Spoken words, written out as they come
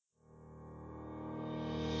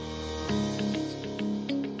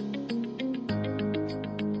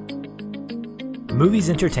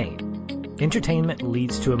Movies entertain. Entertainment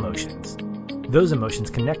leads to emotions. Those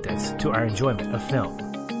emotions connect us to our enjoyment of film.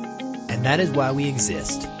 And that is why we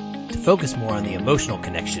exist, to focus more on the emotional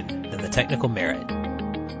connection than the technical merit.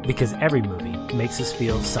 Because every movie makes us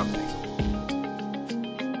feel something.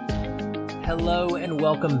 Hello and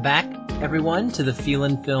welcome back, everyone, to the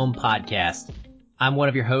Feelin' Film Podcast. I'm one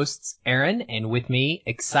of your hosts, Aaron, and with me,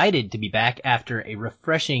 excited to be back after a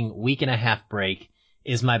refreshing week and a half break,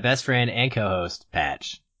 is my best friend and co-host,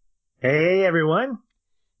 Patch. Hey, everyone.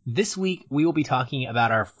 This week, we will be talking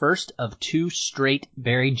about our first of two straight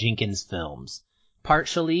Barry Jenkins films,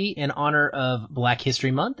 partially in honor of Black History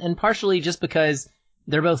Month, and partially just because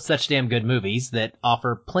they're both such damn good movies that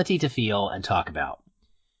offer plenty to feel and talk about.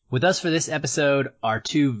 With us for this episode are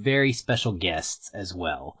two very special guests as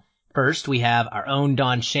well. First, we have our own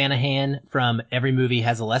Don Shanahan from Every Movie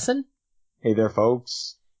Has a Lesson. Hey there,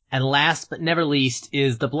 folks. And last but never least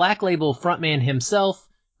is the Black Label frontman himself,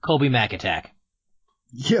 Colby McAtack.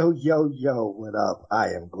 Yo, what up? I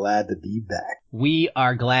am glad to be back. We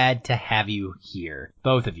are glad to have you here,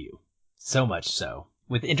 both of you. So much so.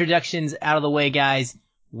 With introductions out of the way, guys,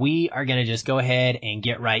 we are going to just go ahead and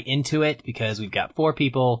get right into it because we've got four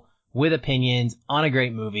people with opinions on a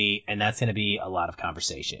great movie, and that's going to be a lot of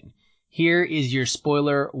conversation. Here is your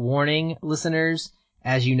spoiler warning, listeners.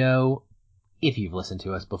 As you know, if you've listened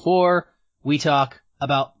to us before, we talk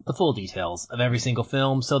about the full details of every single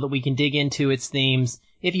film so that we can dig into its themes.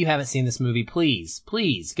 If you haven't seen this movie, please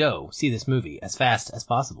go see this movie as fast as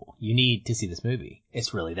possible. You need to see this movie.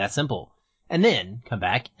 It's really that simple. And then come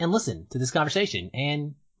back and listen to this conversation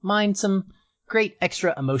and mine some great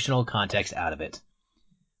extra emotional context out of it.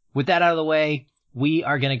 With that out of the way, we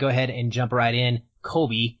are going to go ahead and jump right in.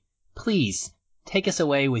 Colby, please take us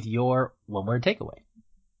away with your one-word takeaway.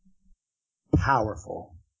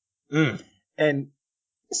 Powerful. And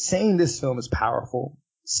saying this film is powerful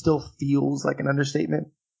still feels like an understatement.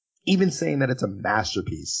 Even saying that it's a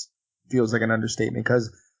masterpiece feels like an understatement,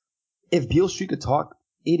 because if Beale Street could talk,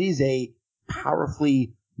 it is a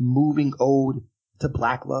powerfully moving ode to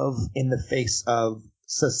Black love in the face of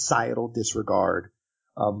societal disregard.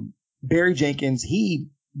 Barry Jenkins, he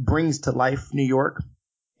brings to life New York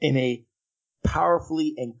in a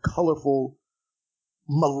powerfully and colorful,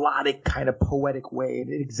 melodic kind of poetic way.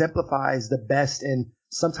 And it exemplifies the best and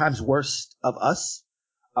sometimes worst of us.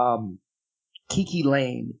 KiKi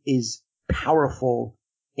Layne is powerful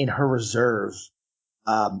in her reserve.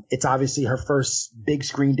 It's obviously her first big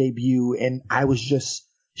screen debut, and I was just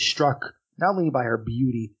struck not only by her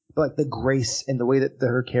beauty, but like the grace and the way that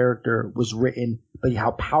her character was written, but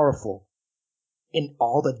how powerful in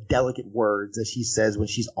all the delicate words that she says when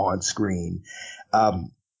she's on screen. The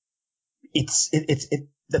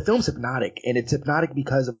film's hypnotic, and it's hypnotic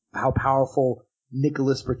because of how powerful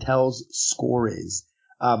Nicholas Britell's score is.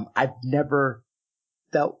 I've never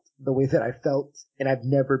felt the way that I felt, and I've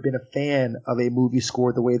never been a fan of a movie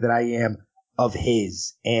score the way that I am of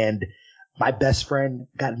his. And my best friend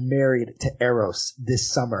got married to Eros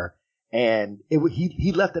this summer, and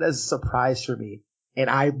he left it as a surprise for me, and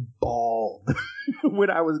I bawled when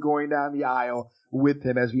I was going down the aisle with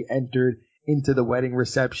him as we entered into the wedding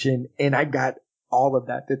reception, and I got all of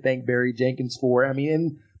that to thank Barry Jenkins for. I mean,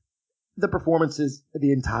 and the performances,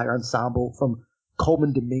 the entire ensemble, from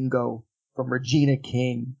Coleman Domingo, from Regina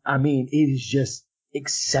King. I mean, it is just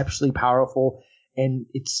exceptionally powerful, and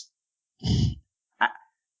it's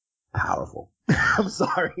powerful. I'm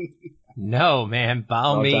sorry. No, man, by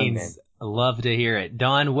all means, done, man. Love to hear it.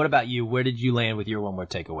 Don, what about you? Where did you land with your one-word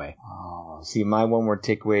takeaway? Oh, see, my one-word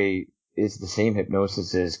takeaway is the same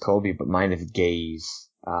hypnosis as Colby, but mine is gaze.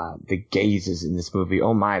 The gazes in this movie.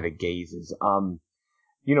 Oh my, the gazes.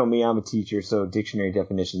 You know me, I'm a teacher, so dictionary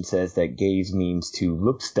definition says that gaze means to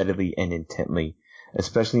look steadily and intently,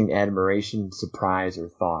 especially in admiration, surprise, or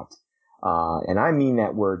thought. And I mean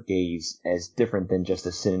that word gaze as different than just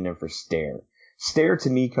a synonym for stare. Stare to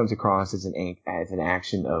me comes across as an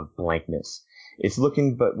action of blankness. It's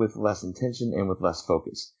looking but with less intention and with less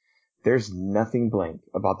focus. There's nothing blank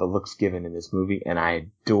about the looks given in this movie, and I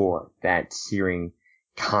adore that searing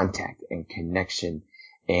contact and connection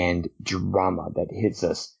and drama that hits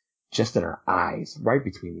us just in our eyes, right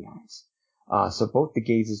between the eyes. So both the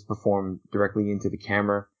gazes perform directly into the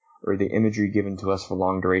camera, or the imagery given to us for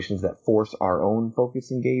long durations that force our own focus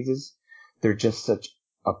and gazes. They're just such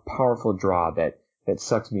a powerful draw that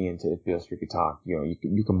sucks me into If Beale Street Could Talk. You know,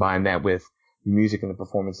 you combine that with the music and the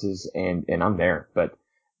performances, and I'm there. But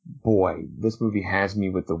boy, this movie has me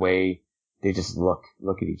with the way they just look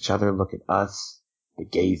at each other, look at us. The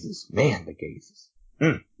gazes, man, the gazes.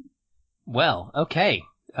 Well, okay.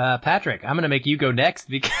 Patrick, I'm going to make you go next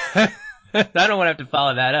because I don't want to have to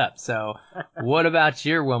follow that up. So what about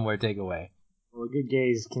your one word takeaway? Well, a good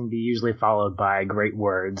gaze can be usually followed by great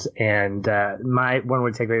words. And my one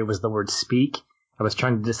word takeaway was the word speak. I was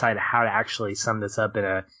trying to decide how to actually sum this up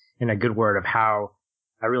in a good word of how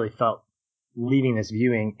I really felt leaving this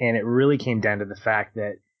viewing. And it really came down to the fact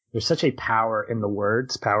that there's such a power in the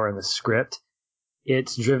words, power in the script.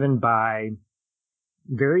 It's driven by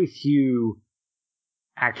very few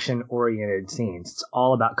action-oriented scenes. It's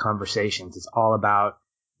all about conversations. It's all about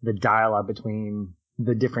the dialogue between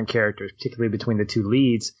the different characters, particularly between the two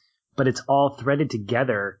leads, but it's all threaded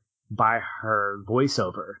together by her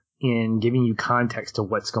voiceover in giving you context to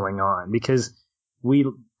what's going on, because we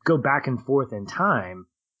go back and forth in time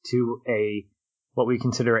to what we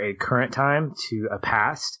consider a current time to a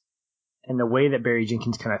past. And the way that Barry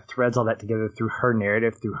Jenkins kind of threads all that together through her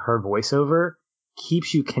narrative, through her voiceover,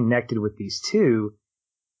 keeps you connected with these two,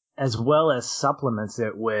 as well as supplements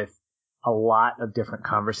it with a lot of different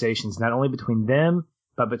conversations, not only between them,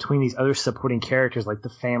 but between these other supporting characters like the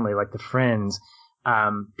family, like the friends,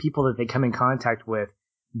 people that they come in contact with,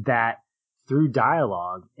 that through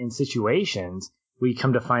dialogue in situations, we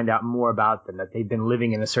come to find out more about them, that they've been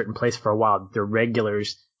living in a certain place for a while, that they're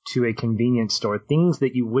regulars to a convenience store, things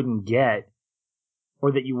that you wouldn't get,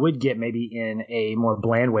 or that you would get maybe in a more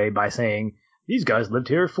bland way by saying, these guys lived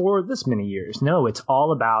here for this many years. No, it's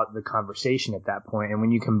all about the conversation at that point. And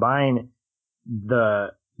when you combine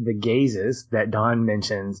the gazes that Don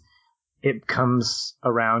mentions, it comes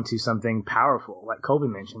around to something powerful, like Colby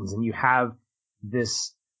mentions, and you have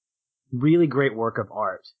this really great work of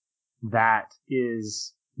art that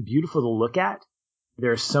is beautiful to look at.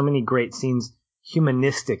 There are so many great scenes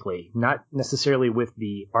humanistically, not necessarily with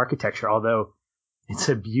the architecture, although it's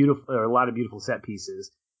a lot of beautiful set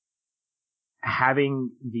pieces.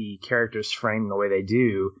 Having the characters framed the way they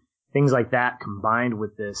do, things like that combined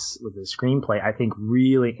with the screenplay, I think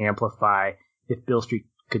really amplify If Beale Street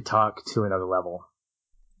Could Talk to another level.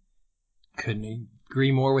 Couldn't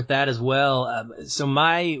agree more with that as well. So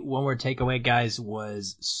my one word takeaway, guys,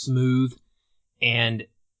 was smooth. And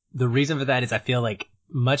the reason for that is I feel like,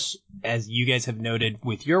 much as you guys have noted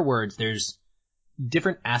with your words, there's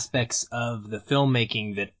different aspects of the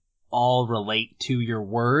filmmaking that all relate to your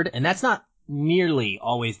word. And that's not nearly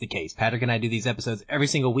always the case. Patrick and I do these episodes every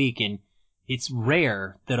single week, and it's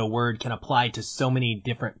rare that a word can apply to so many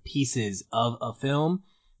different pieces of a film.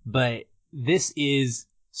 But this is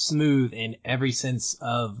smooth in every sense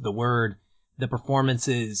of the word. The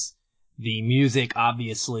performances, the music,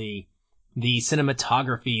 obviously, the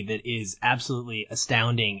cinematography that is absolutely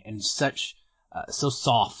astounding and so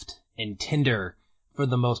soft and tender for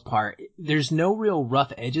the most part. There's no real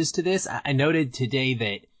rough edges to this. I noted today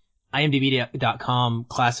that IMDb.com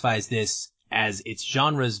classifies this as its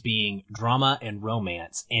genres being drama and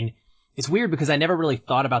romance. And it's weird because I never really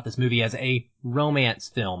thought about this movie as a romance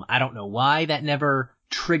film. I don't know why that never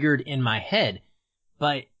triggered in my head,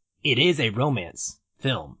 but it is a romance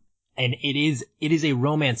film. And it is a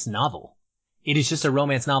romance novel. It is just a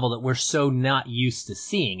romance novel that we're so not used to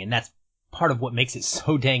seeing. And that's part of what makes it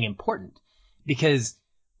so dang important, because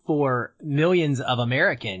for millions of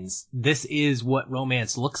Americans, this is what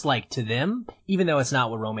romance looks like to them, even though it's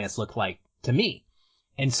not what romance looked like to me.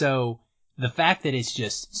 And so the fact that it's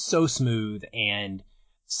just so smooth and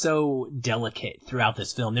so delicate throughout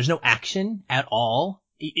this film, there's no action at all.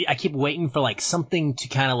 I keep waiting for like something to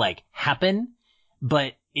kind of like happen,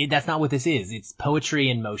 but that's not what this is. It's poetry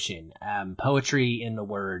in motion, poetry in the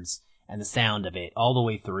words and the sound of it all the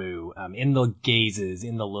way through, in the gazes,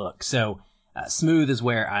 in the look. So smooth is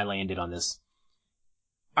where I landed on this.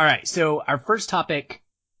 All right. So our first topic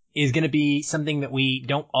is going to be something that we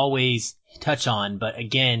don't always touch on. But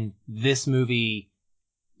again, this movie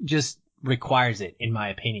just requires it, in my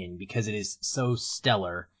opinion, because it is so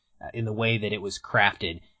stellar in the way that it was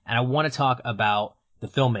crafted. And I want to talk about the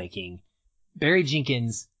filmmaking. Barry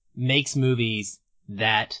Jenkins makes movies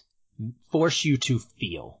that force you to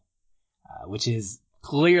feel, which is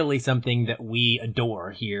clearly something that we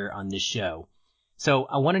adore here on this show. So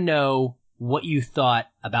I want to know what you thought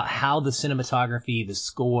about how the cinematography, the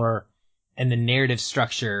score, and the narrative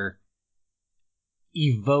structure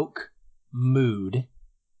evoke mood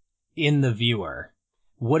in the viewer.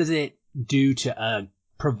 What does it do to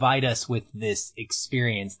provide us with this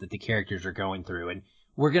experience that the characters are going through? And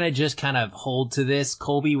we're going to just kind of hold to this.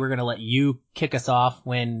 Colby, we're going to let you kick us off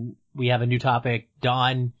when we have a new topic.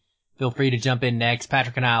 Don, feel free to jump in next.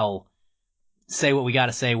 Patrick and I will say what we got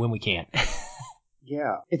to say when we can.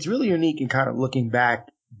 Yeah, it's really unique, and kind of looking back,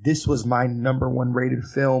 this was my number one rated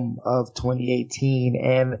film of 2018.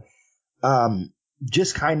 And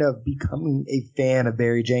just kind of becoming a fan of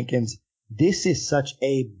Barry Jenkins this is such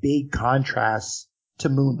a big contrast to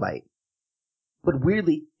Moonlight. But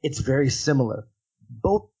weirdly, it's very similar.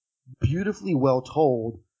 Both beautifully well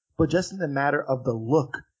told, but just in the matter of the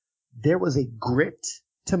look, there was a grit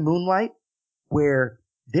to Moonlight where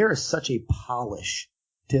there is such a polish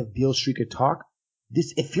to Beale Street Could Talk.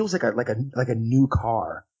 It feels like a new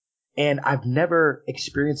car. And I've never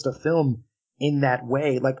experienced a film in that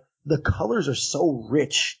way. Like, the colors are so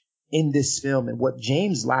rich in this film, and what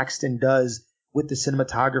James Laxton does with the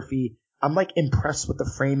cinematography, I'm like impressed with the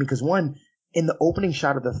framing, because one, in the opening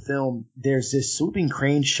shot of the film, there's this swooping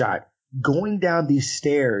crane shot going down these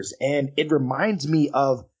stairs, and it reminds me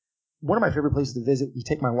of one of my favorite places to visit and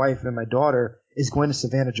take my wife and my daughter is going to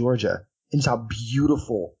Savannah, Georgia, and just how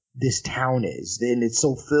beautiful this town is. And it's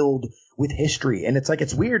so filled with history. And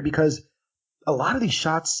it's weird because a lot of these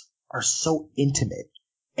shots are so intimate,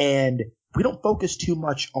 and we don't focus too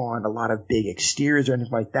much on a lot of big exteriors or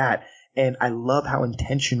anything like that. And I love how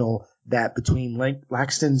intentional that between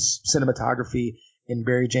Laxton's cinematography and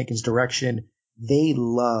Barry Jenkins' direction, they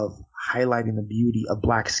love highlighting the beauty of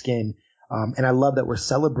black skin. And I love that we're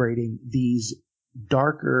celebrating these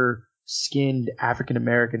darker skinned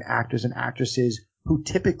African-American actors and actresses who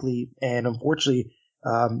typically, and unfortunately,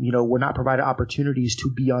 were not provided opportunities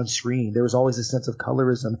to be on screen. There was always a sense of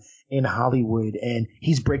colorism in Hollywood, and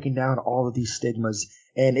he's breaking down all of these stigmas,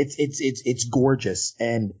 and it's gorgeous.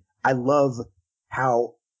 And I love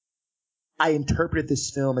how I interpreted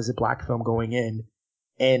this film as a black film going in,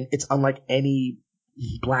 and it's unlike any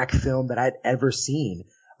black film that I'd ever seen.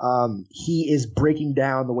 He is breaking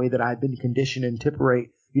down the way that I've been conditioned and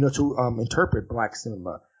to interpret black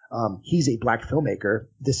cinema. He's a black filmmaker.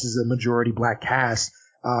 This is a majority black cast.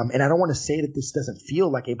 And I don't want to say that this doesn't feel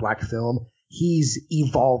like a black film. He's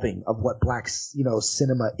evolving of what black,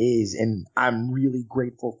 cinema is. And I'm really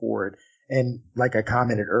grateful for it. And like I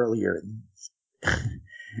commented earlier,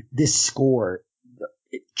 this score,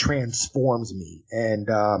 it transforms me. And,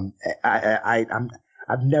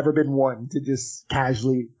 I've never been one to just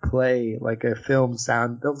casually play like a film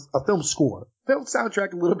score. Film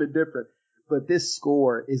soundtrack a little bit different, but this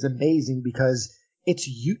score is amazing because it's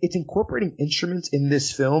incorporating instruments in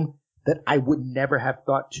this film that I would never have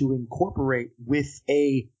thought to incorporate with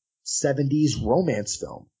a 70s romance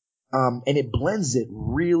film. And it blends it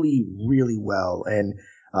really, really well. And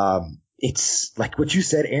it's like what you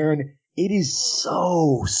said, Aaron, it is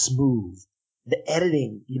so smooth. The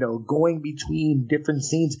editing, going between different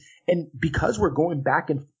scenes. And because we're going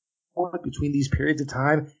back and forth between these periods of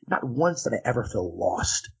time, not once did I ever feel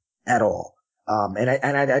lost at all. And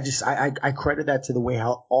I credit that to the way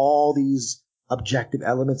how all these objective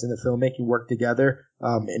elements in the filmmaking work together,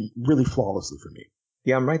 and really flawlessly for me.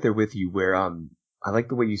 Yeah, I'm right there with you where, I like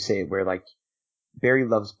the way you say it, where like Barry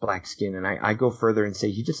loves black skin, and I go further and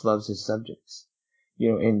say he just loves his subjects.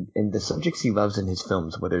 And the subjects he loves in his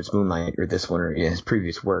films, whether it's Moonlight or this one or his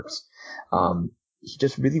previous works, he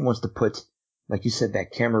just really wants to put, like you said,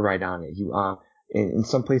 that camera right on it. In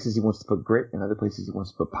some places he wants to put grit, in other places he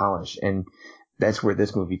wants to put polish, and that's where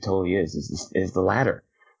this movie totally is the latter.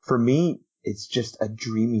 For me, it's just a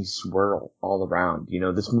dreamy swirl all around.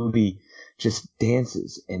 This movie just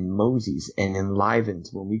dances and moseys and enlivens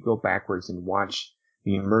when we go backwards and watch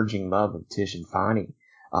the emerging love of Tish and Fonny.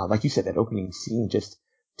 Like you said, that opening scene, just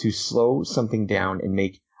to slow something down and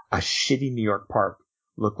make a shitty New York park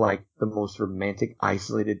look like the most romantic,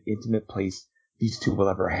 isolated, intimate place these two will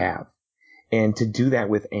ever have. And to do that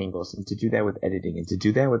with angles, and to do that with editing, and to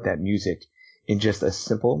do that with that music in just a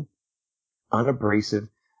simple, unabrasive,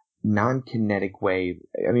 non-kinetic way.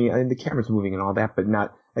 I mean, the camera's moving and all that, but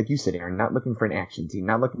not, like you said, Aaron, not looking for an action scene,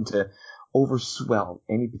 not looking to overswell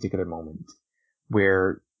any particular moment,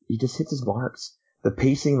 where he just hits his marks. The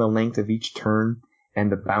pacing, the length of each turn,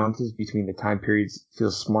 and the bounces between the time periods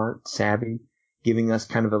feels smart, savvy, giving us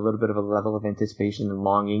kind of a little bit of a level of anticipation and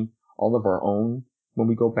longing, all of our own, when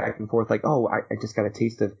we go back and forth, like, oh, I just got a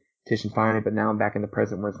taste of Tish and Fonny, but now I'm back in the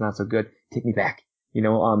present where it's not so good. Take me back.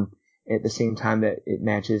 At the same time that it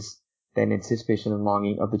matches that anticipation and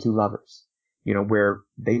longing of the two lovers, where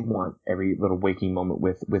they want every little waking moment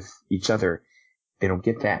with each other. They don't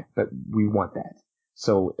get that, but we want that.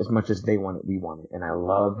 So as much as they want it, we want it. And I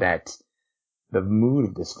love that the mood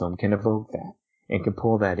of this film can evoke that and can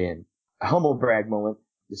pull that in. A humble brag moment.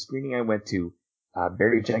 The screening I went to,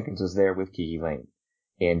 Barry Jenkins was there with Kiki Lane.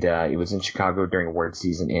 And it was in Chicago during award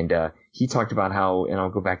season. And he talked about how, and I'll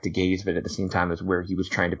go back to Gaze, but at the same time as where he was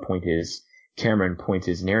trying to point his camera and point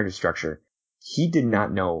his narrative structure. He did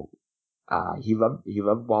not know. He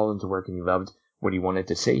loved Wallen's work and he loved what he wanted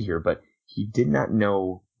to say here, but he did not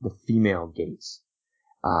know the female gaze.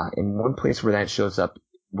 And one place where that shows up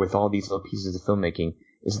with all these little pieces of filmmaking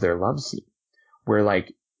is their love scene. Where,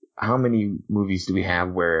 like, how many movies do we have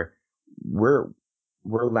where we're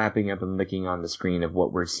lapping up and licking on the screen of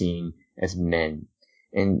what we're seeing as men?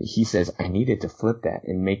 And he says, I needed to flip that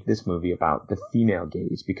and make this movie about the female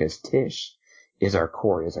gaze, because Tish is our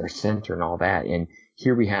core, is our center and all that. And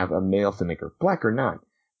here we have a male filmmaker, black or not,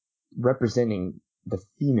 representing the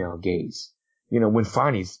female gaze. You know, when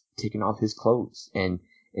Fonny's taking off his clothes and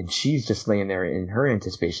she's just laying there in her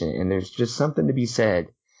anticipation. And there's just something to be said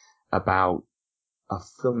about a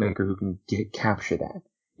filmmaker who can capture that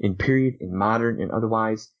in period, in modern, and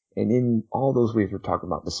otherwise. And in all those ways we're talking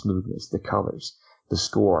about, the smoothness, the colors, the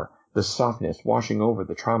score, the softness, washing over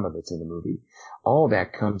the trauma that's in the movie. All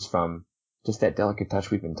that comes from just that delicate touch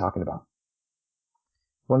we've been talking about.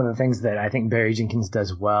 One of the things that I think Barry Jenkins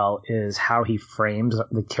does well is how he frames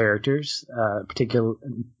the characters,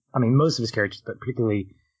 most of his characters, but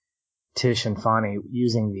particularly Tish and Fonny,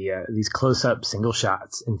 using these close-up single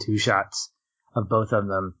shots and two shots of both of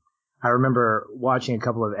them. I remember watching a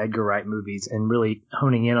couple of Edgar Wright movies and really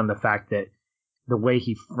honing in on the fact that the way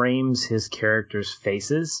he frames his characters'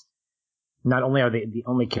 faces, not only are they the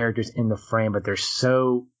only characters in the frame, but they're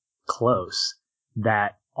so close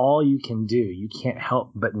that all you can do, you can't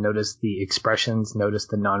help but notice the expressions, notice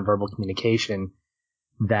the nonverbal communication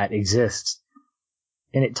that exists.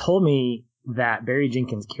 And it told me that Barry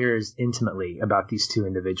Jenkins cares intimately about these two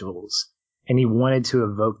individuals. And he wanted to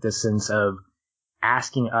evoke the sense of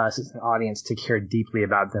asking us as an audience to care deeply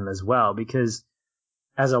about them as well. Because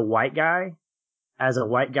as a white guy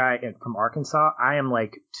from Arkansas, I am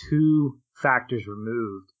like 3 factors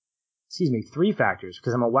removed,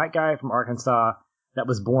 because I'm a white guy from Arkansas that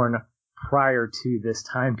was born prior to this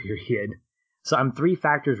time period. So I'm 3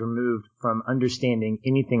 factors removed from understanding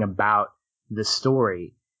anything about the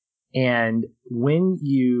story. And when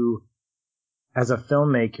you, as a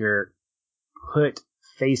filmmaker, put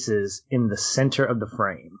faces in the center of the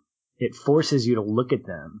frame, it forces you to look at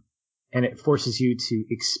them, and it forces you to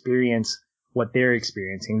experience what they're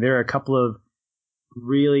experiencing. There are a couple of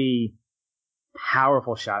really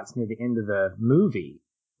powerful shots near the end of the movie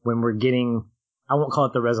when we're getting, I won't call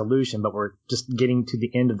it the resolution, but we're just getting to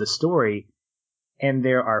the end of the story, and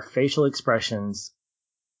there are facial expressions,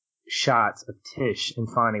 shots of Tish and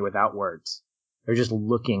Fonny without words. They're just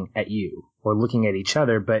looking at you or looking at each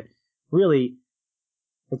other, but really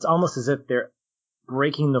it's almost as if they're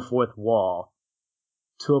breaking the fourth wall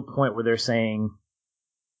to a point where they're saying,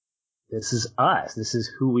 this is us, this is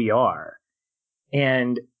who we are.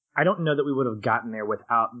 And I don't know that we would have gotten there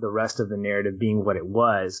without the rest of the narrative being what it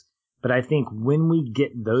was, but I think when we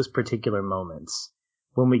get those particular moments,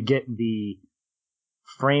 when we get the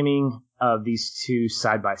framing of these two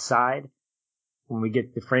side by side, when we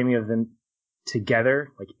get the framing of them together,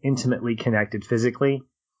 like intimately connected physically,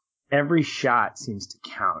 every shot seems to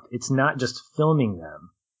count. It's not just filming them.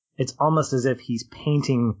 It's almost as if he's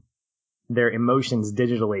painting their emotions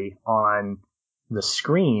digitally on the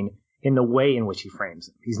screen in the way in which he frames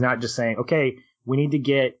them. He's not just saying, okay, we need to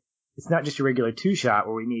get, it's not just your regular 2-shot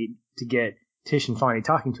where we need to get Tish and Fonny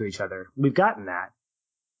talking to each other. We've gotten that.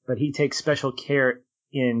 But he takes special care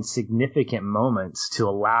in significant moments to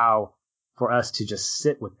allow for us to just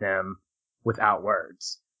sit with them without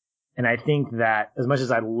words. And I think that as much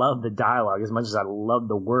as I love the dialogue, as much as I love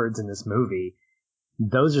the words in this movie,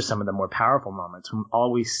 those are some of the more powerful moments when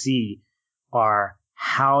all we see are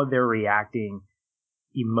how they're reacting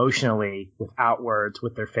emotionally without words,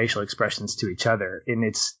 with their facial expressions to each other. And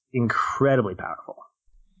it's incredibly powerful.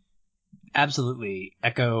 Absolutely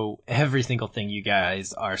echo every single thing you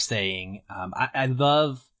guys are saying. I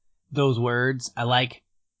love those words. I like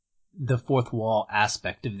the fourth wall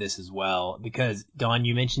aspect of this as well, because Dawn,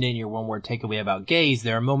 you mentioned in your one word takeaway about gaze,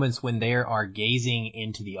 there are moments when they are gazing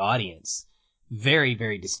into the audience very,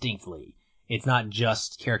 very distinctly. It's not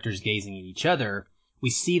just characters gazing at each other. We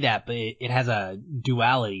see that, but it has a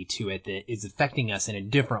duality to it that is affecting us in a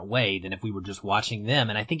different way than if we were just watching them.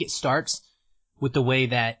 And I think it starts with the way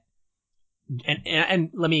that, and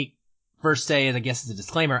let me first say, I guess as a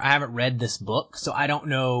disclaimer, I haven't read this book, so I don't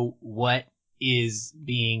know what is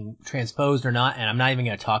being transposed or not, and I'm not even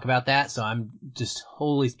going to talk about that. So I'm just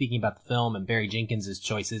wholly speaking about the film and Barry Jenkins'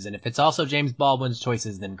 choices. And if it's also James Baldwin's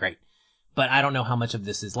choices, then great. But I don't know how much of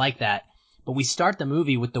this is like that. But we start the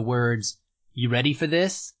movie with the words, "You ready for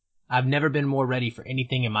this? I've never been more ready for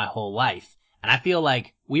anything in my whole life." And I feel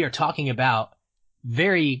like we are talking about,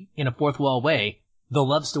 very in a fourth wall way, the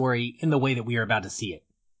love story in the way that we are about to see it,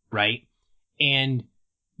 right? And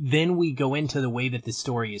then we go into the way that the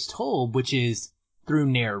story is told, which is through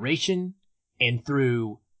narration and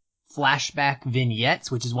through flashback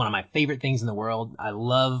vignettes, which is one of my favorite things in the world. I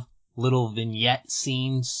love little vignette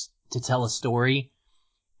scenes to tell a story.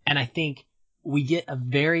 And I think we get a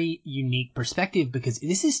very unique perspective because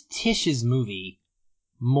this is Tish's movie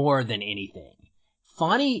more than anything.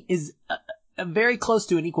 Fonny is a very close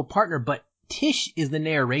to an equal partner, but Tish is the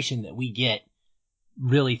narration that we get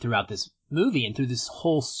really throughout this movie and through this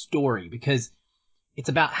whole story, because it's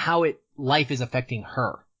about how life is affecting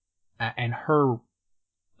her and her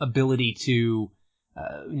ability to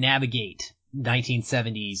navigate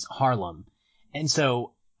 1970s Harlem. And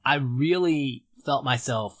so I really felt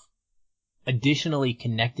myself additionally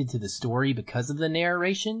connected to the story because of the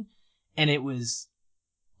narration. And it was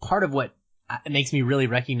part of what makes me really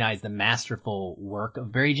recognize the masterful work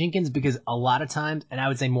of Barry Jenkins, because a lot of times, and I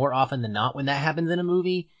would say more often than not, when that happens in a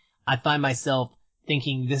movie, I find myself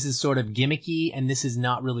thinking this is sort of gimmicky and this is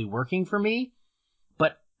not really working for me.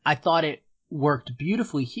 But I thought it worked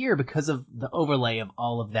beautifully here because of the overlay of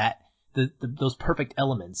all of that, those perfect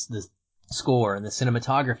elements, the score and the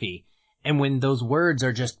cinematography. And when those words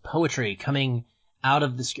are just poetry coming out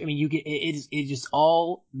of the screen, I mean, you get, it just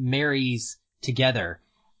all marries together.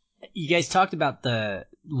 You guys talked about the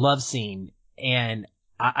love scene, and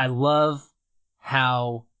I love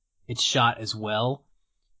how it's shot as well.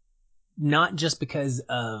 Not just because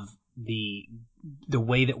of the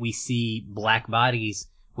way that we see black bodies,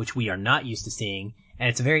 which we are not used to seeing. And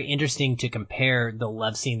it's very interesting to compare the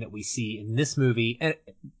love scene that we see in this movie, and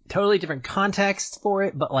totally different context for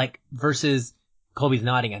it, but like versus Colby's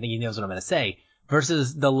nodding, I think he knows what I'm going to say,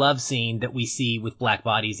 versus the love scene that we see with black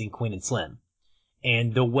bodies in Queen and Slim,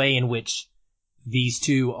 and the way in which these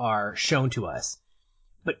two are shown to us.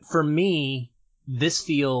 But for me, this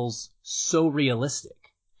feels so realistic.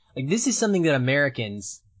 Like, this is something that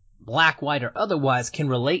Americans, black, white, or otherwise, can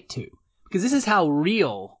relate to. Because this is how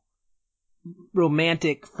real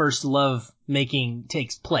romantic first love making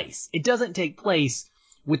takes place. It doesn't take place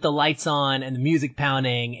with the lights on and the music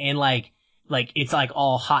pounding and like it's like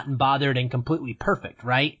all hot and bothered and completely perfect,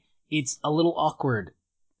 right? It's a little awkward.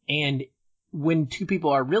 And when two people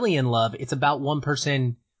are really in love, it's about one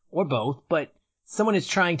person or both, but someone is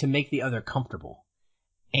trying to make the other comfortable.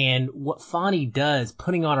 And what Fonny does,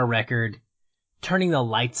 putting on a record, turning the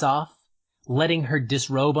lights off, letting her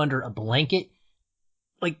disrobe under a blanket,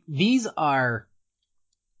 like, these are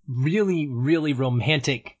really, really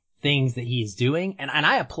romantic things that he is doing. And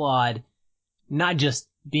I applaud not just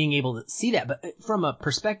being able to see that, but from a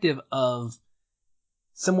perspective of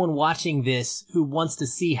someone watching this who wants to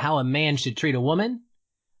see how a man should treat a woman.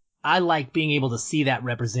 I like being able to see that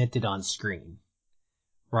represented on screen.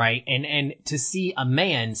 Right? And to see a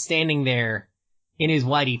man standing there in his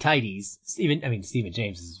whitey tighties, Stephen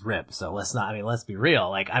James is ripped, so let's be real.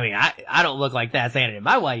 Like, I don't look like that standing in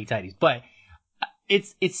my whitey tighties, but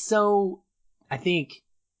it's so, I think,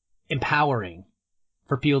 empowering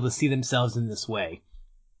for people to see themselves in this way.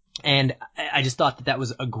 And I just thought that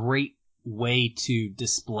was a great way to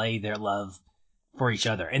display their love for each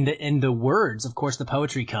other. And the words, of course, the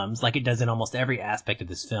poetry comes like it does in almost every aspect of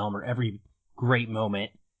this film or every great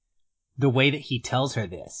moment. The way that he tells her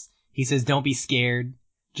this, he says, "Don't be scared.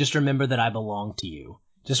 Just remember that I belong to you.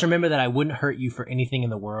 Just remember that I wouldn't hurt you for anything in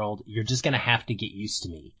the world. You're just going to have to get used to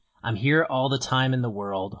me. I'm here all the time in the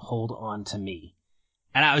world. Hold on to me."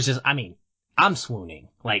 And I'm swooning.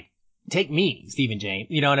 Like, take me, Stephen James.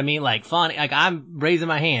 You know what I mean? Like, fun. Like, I'm raising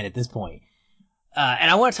my hand at this point.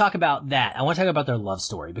 And I want to talk about that. I want to talk about their love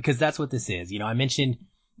story, because that's what this is. You know, I mentioned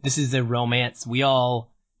this is a romance. We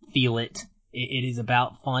all feel it. It is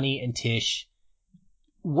about Fonny and Tish.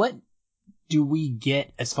 What do we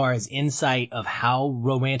get as far as insight of how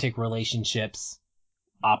romantic relationships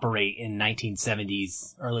operate in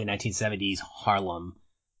early 1970s Harlem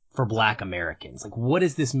for Black Americans? Like, what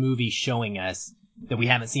is this movie showing us that we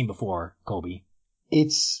haven't seen before, Colby?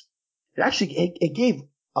 It gave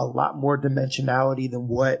a lot more dimensionality than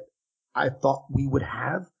what I thought we would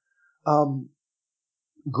have.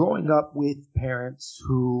 Growing up with parents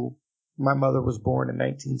who, my mother was born in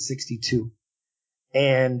 1962,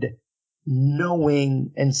 and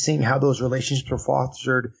knowing and seeing how those relationships were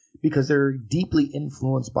fostered because they're deeply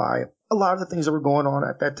influenced by a lot of the things that were going on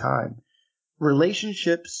at that time.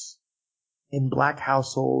 Relationships in Black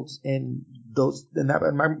households and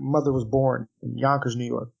my mother was born in Yonkers, New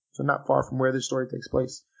York, so not far from where this story takes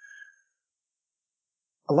place.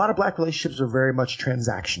 A lot of Black relationships are very much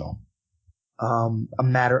transactional, a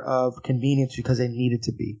matter of convenience because they needed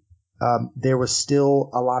to be. There was still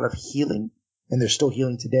a lot of healing, and there's still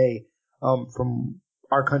healing today, from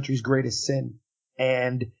our country's greatest sin.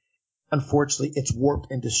 And unfortunately, it's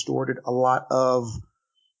warped and distorted a lot of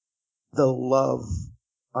the love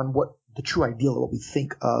on what the true ideal of what we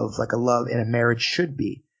think of like a love and a marriage should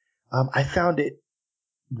be. I found it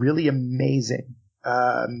really amazing.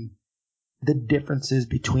 The differences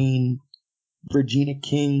between Regina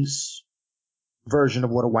King's version of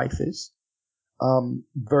what a wife is,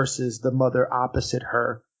 versus the mother opposite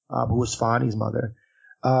her, who was Fonny's mother.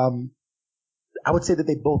 I would say that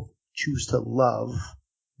they both choose to love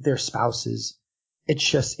their spouses. It's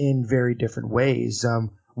just in very different ways.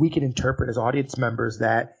 We can interpret as audience members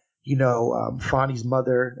that, Fonny's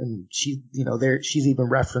mother, and she's even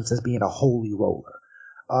referenced as being a holy roller.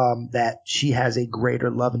 That she has a greater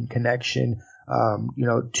love and connection,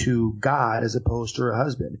 to God as opposed to her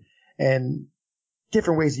husband, and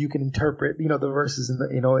different ways you can interpret, the verses in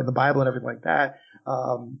the Bible and everything like that.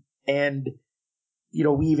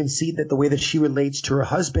 We even see that the way that she relates to her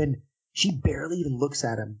husband, she barely even looks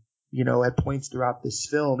at him, at points throughout this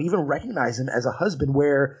film, even recognize him as a husband,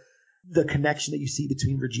 where the connection that you see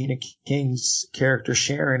between Regina King's character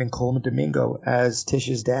Sharon and Coleman Domingo as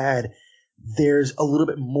Tish's dad, there's a little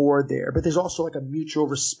bit more there, but there's also like a mutual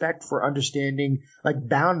respect for understanding like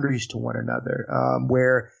boundaries to one another,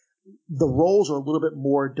 where the roles are a little bit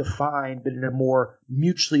more defined, but in a more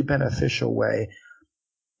mutually beneficial way.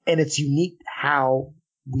 And it's unique how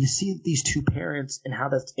we see these two parents and how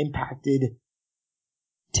that's impacted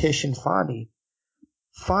Tish and Fonny.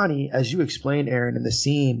 Fonny, as you explained, Aaron, in the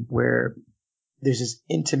scene where there's this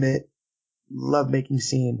intimate lovemaking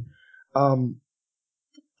scene,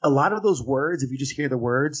 a lot of those words, if you just hear the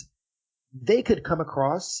words, they could come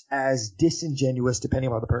across as disingenuous depending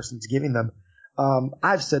on how the person's giving them.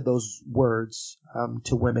 I've said those words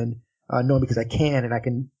to women, knowing because I can, and I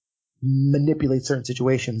can manipulate certain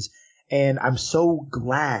situations. And I'm so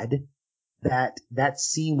glad that that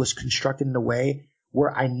scene was constructed in a way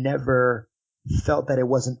where I never felt that it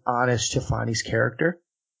wasn't honest to Fonny's character,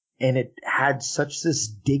 and it had such this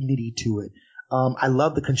dignity to it. I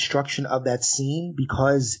love the construction of that scene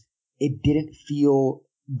because it didn't feel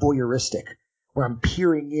voyeuristic, where I'm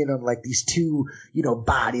peering in on like these two,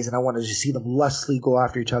 bodies, and I want to just see them lustfully go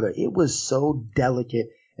after each other. It was so delicate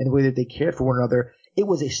in the way that they cared for one another. It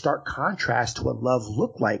was a stark contrast to what love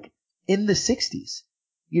looked like in the 60s.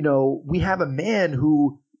 We have a man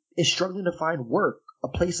who is struggling to find work, a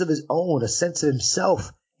place of his own, a sense of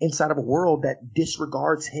himself inside of a world that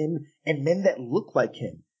disregards him and men that look like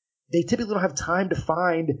him. They typically don't have time to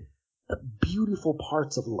find the beautiful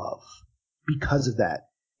parts of love because of that.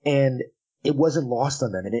 And it wasn't lost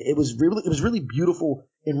on them. And it was really beautiful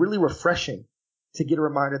and really refreshing to get a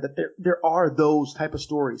reminder that there are those type of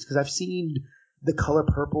stories. Because I've seen The Color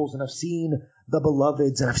Purples, and I've seen The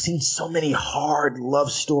Beloveds, and I've seen so many hard love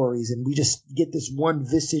stories, and we just get this one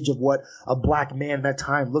visage of what a black man at that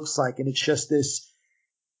time looks like, and it's just this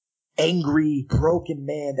angry, broken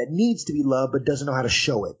man that needs to be loved but doesn't know how to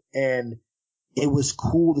show it. And it was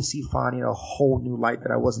cool to see Fonny in a whole new light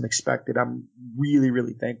that I wasn't expecting. I'm really,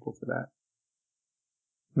 really thankful for that.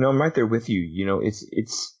 No, I'm right there with you.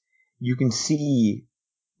 It's you can see,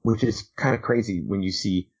 which is kind of crazy when you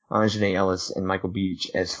see Anjanae Ellis and Michael Beach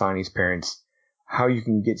as Fonny's parents, how you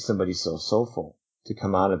can get somebody so soulful to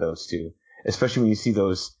come out of those two, especially when you see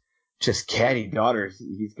those just catty daughters.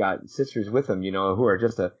 He's got sisters with him, who are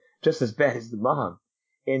just as bad as the mom.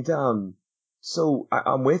 And so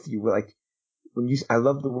I'm with you. Like I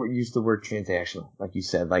love use the word transactional, like you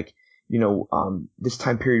said. Like this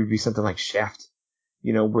time period would be something like Shaft,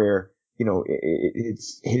 where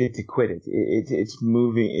it's hit it to quit it. It's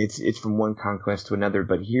moving. It's from one conquest to another.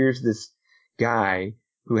 But here's this guy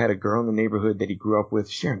who had a girl in the neighborhood that he grew up with,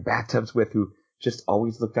 sharing bathtubs with, who just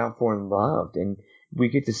always looked out for and loved. And we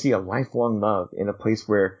get to see a lifelong love in a place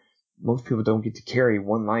where most people don't get to carry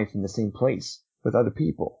one life in the same place with other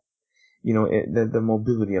people. The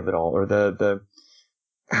mobility of it all, or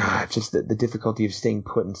just the difficulty of staying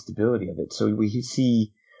put and stability of it. So we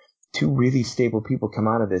see two really stable people come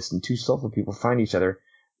out of this, and two soulful people find each other,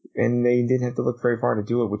 and they didn't have to look very far to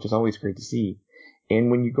do it, which is always great to see. And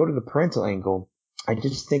when you go to the parental angle, I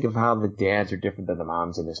just think of how the dads are different than the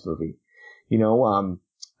moms in this movie. You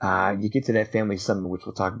get to that family summit, which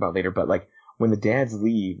we'll talk about later, but like when the dads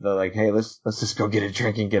leave, they're like, hey, let's just go get a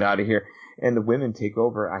drink and get out of here. And the women take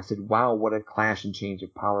over. I said, wow, what a clash and change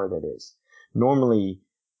of power that is. Normally,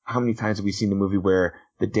 how many times have we seen the movie where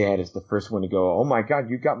the dad is the first one to go, oh my God,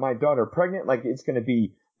 you got my daughter pregnant? Like it's going to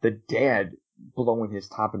be the dad blowing his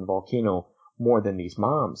top in the volcano more than these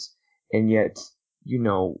moms. And yet,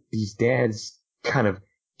 these dads kind of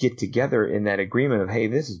get together in that agreement of, hey,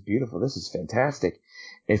 this is beautiful. This is fantastic.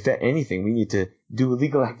 If anything, we need to do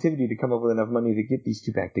illegal activity to come up with enough money to get these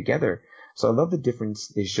two back together. So I love the difference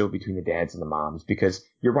they show between the dads and the moms, because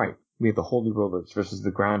you're right. We have the holy rollers versus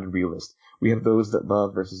the grounded realist. We have those that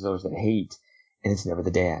love versus those that hate. And it's never the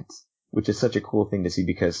dads, which is such a cool thing to see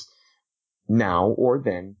because now or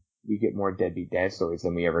then we get more deadbeat dad stories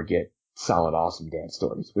than we ever get solid, awesome dad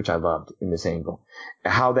stories, which I loved in this angle.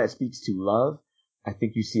 How that speaks to love, I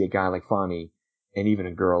think you see a guy like Fonny and even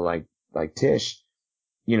a girl like Tish,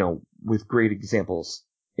 you know, with great examples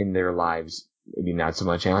in their lives. Maybe not so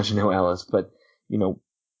much Angelo Ellis, but, you know,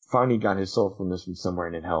 Fonny got his soulfulness from somewhere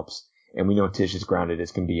and it helps. And we know Tish is grounded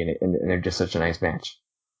as can be in it, and they're just such a nice match.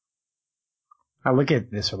 I look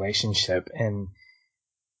at this relationship and,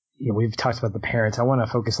 you know, we've talked about the parents. I want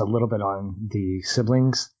to focus a little bit on the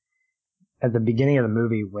siblings. At the beginning of the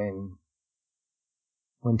movie, when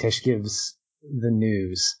Tish gives the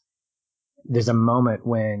news, there's a moment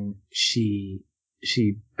when she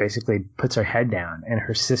basically puts her head down and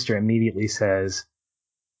her sister immediately says,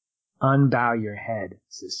 "Unbow your head,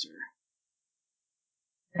 sister."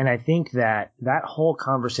 And I think that whole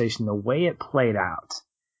conversation, the way it played out,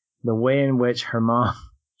 the way in which her mom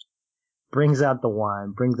brings out the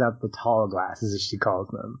wine, brings out the tall glasses, as she calls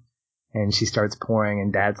them, and she starts pouring,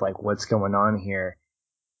 and Dad's like, "What's going on here?"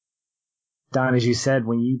 Don, as you said,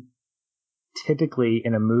 when you typically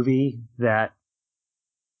in a movie that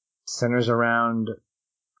centers around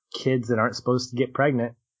kids that aren't supposed to get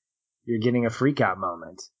pregnant, you're getting a freak out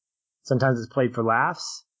moment. Sometimes it's played for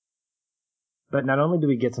laughs, but not only do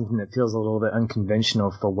we get something that feels a little bit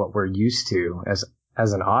unconventional for what we're used to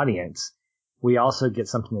as an audience, we also get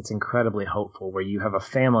something that's incredibly hopeful, where you have a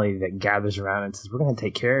family that gathers around and says, "We're going to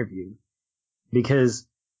take care of you." Because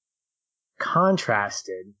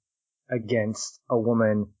contrasted against a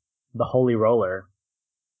woman, the Holy Roller,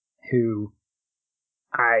 who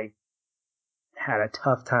I had a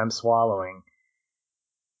tough time swallowing,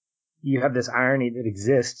 you have this irony that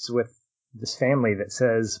exists with this family that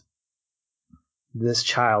says, this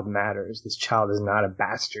child matters. This child is not a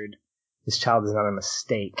bastard. This child is not a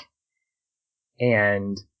mistake.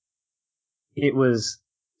 And it was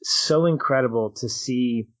so incredible to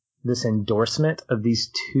see this endorsement of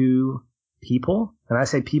these two people. And I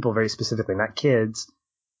say people very specifically, not kids,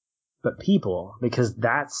 but people, because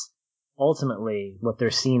that's ultimately what they're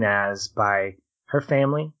seen as by her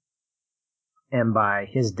family and by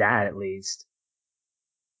his dad, at least,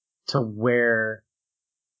 to where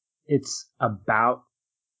it's about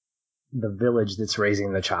the village that's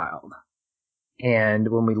raising the child. And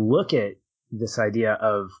when we look at this idea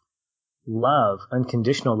of love,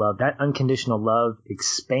 unconditional love, that unconditional love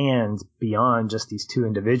expands beyond just these two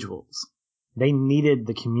individuals. They needed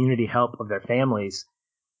the community help of their families,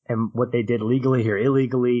 and what they did legally or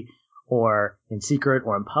illegally, or in secret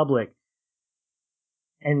or in public.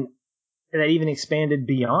 And that even expanded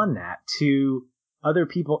beyond that to other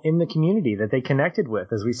people in the community that they connected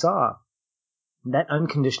with, as we saw. That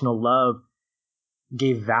unconditional love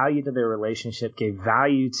gave value to their relationship, gave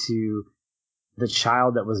value to the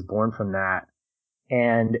child that was born from that,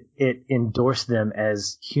 and it endorsed them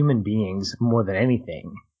as human beings more than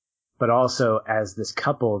anything, but also as this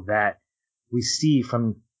couple that we see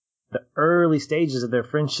from the early stages of their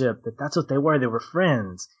friendship that that's what they were. They were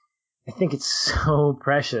friends. I think it's so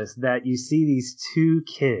precious that you see these two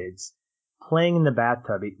kids playing in the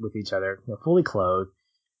bathtub with each other, you know, fully clothed,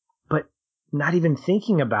 but not even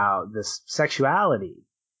thinking about this sexuality.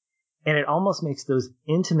 And it almost makes those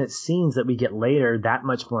intimate scenes that we get later that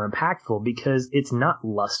much more impactful, because it's not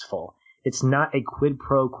lustful. It's not a quid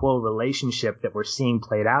pro quo relationship that we're seeing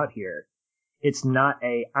played out here. It's not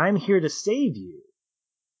a, I'm here to save you.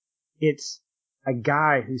 It's a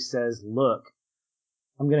guy who says, look,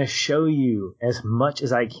 I'm going to show you as much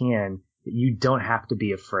as I can that you don't have to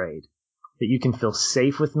be afraid, that you can feel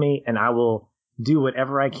safe with me, and I will do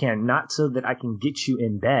whatever I can, not so that I can get you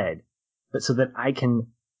in bed, but so that I can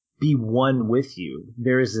be one with you.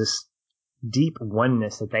 There is this deep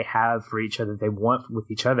oneness that they have for each other, they want with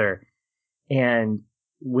each other. And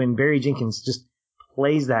when Barry Jenkins just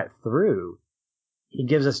plays that through, he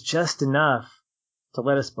gives us just enough to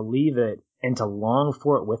let us believe it and to long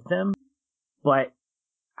for it with them. But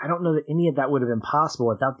I don't know that any of that would have been possible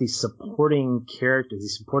without these supporting characters,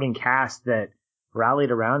 these supporting cast that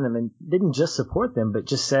rallied around them and didn't just support them, but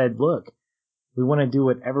just said, look, we want to do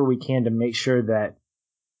whatever we can to make sure that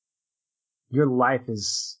your life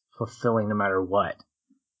is fulfilling no matter what.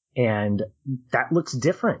 And that looks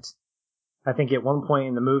different. I think at one point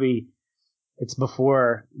in the movie, it's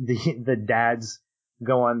before the dads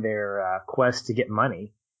go on their quest to get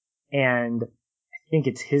money. And I think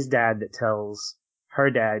it's his dad that tells her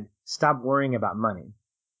dad, stop worrying about money.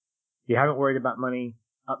 You haven't worried about money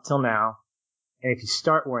up till now. And if you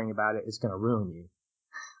start worrying about it, it's going to ruin you.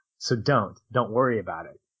 So don't worry about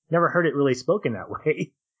it. never heard it really spoken that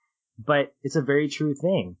way, but it's a very true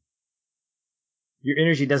thing. Your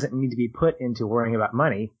energy doesn't need to be put into worrying about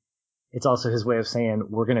money. It's also his way of saying,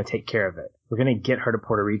 we're going to take care of it. We're going to get her to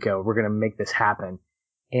Puerto Rico. We're going to make this happen.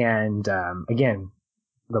 And again,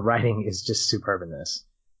 the writing is just superb in this.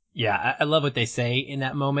 Yeah, I love what they say in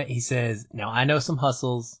that moment. He says, now I know some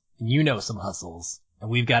hustles, and you know some hustles, and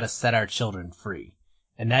we've got to set our children free.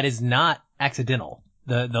 And that is not accidental.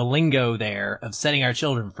 The lingo there of setting our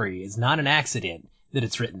children free is not an accident that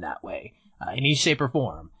it's written that way, in any shape or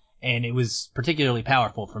form. And it was particularly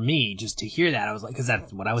powerful for me just to hear that. I was like, cause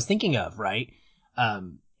that's what I was thinking of, right?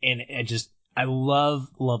 And I love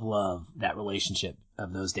that relationship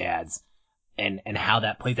of those dads and how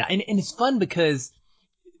that plays out. And it's fun because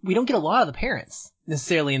we don't get a lot of the parents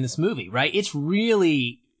necessarily in this movie, right? It's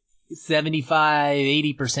really 75,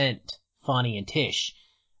 80% Fonny and Tish.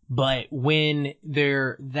 But when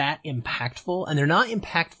they're that impactful, and they're not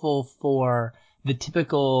impactful for the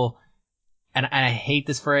typical, and I hate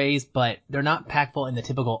this phrase, but they're not impactful in the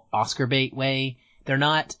typical Oscar bait way. They're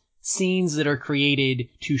not scenes that are created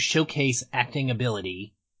to showcase acting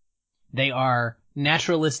ability. They are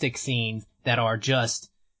naturalistic scenes that are just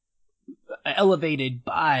elevated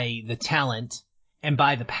by the talent and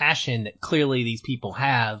by the passion that clearly these people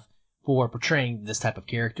have for portraying this type of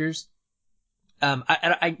characters.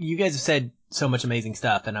 You guys have said so much amazing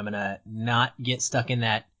stuff, and I'm gonna not get stuck in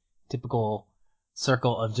that typical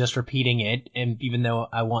circle of just repeating it, and even though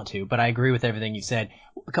I want to, but I agree with everything you said.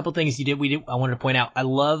 A couple things I wanted to point out. I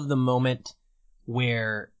love the moment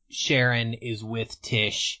where Sharon is with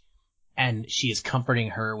Tish, and she is comforting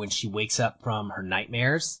her when she wakes up from her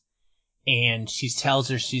nightmares, and she tells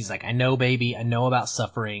her, she's like, I know, baby, I know about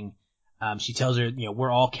suffering. She tells her,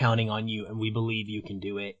 we're all counting on you, and we believe you can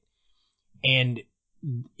do it. And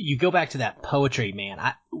you go back to that poetry, man.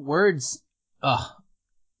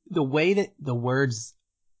 The way that the words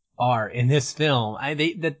are in this film,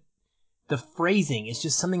 the phrasing is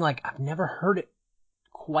just something like, I've never heard it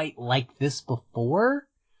quite like this before,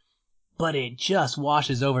 but it just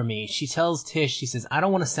washes over me. She tells Tish, she says, I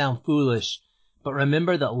don't want to sound foolish, but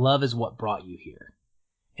remember that love is what brought you here.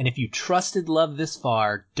 And if you trusted love this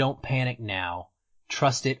far, don't panic now.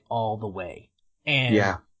 Trust it all the way. And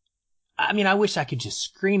yeah. I mean, I wish I could just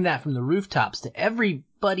scream that from the rooftops to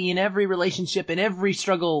everybody in every relationship, in every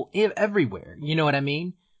struggle, everywhere. You know what I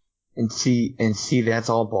mean? And see, that's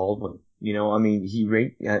all Baldwin. I mean,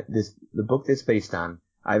 the book that's based on,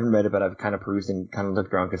 I haven't read it, but I've kind of perused and kind of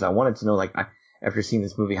looked around because I wanted to know, like, after seeing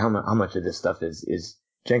this movie, how much of this stuff is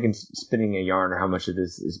Jenkins spinning a yarn, or how much of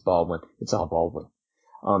this is Baldwin. It's all Baldwin.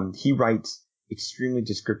 He writes extremely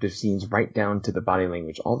descriptive scenes right down to the body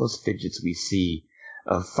language. All those fidgets we see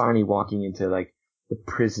of Fonny walking into like the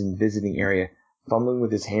prison visiting area, fumbling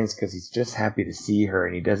with his hands because he's just happy to see her,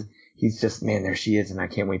 and he's just, man, there she is, and I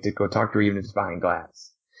can't wait to go talk to her even if it's behind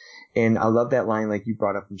glass. And I love that line like you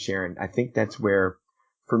brought up from Sharon. I think that's where,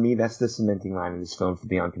 for me, that's the cementing line in this film for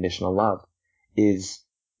the unconditional love is,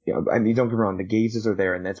 I mean, don't get me wrong, the gazes are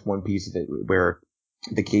there, and that's one piece of it where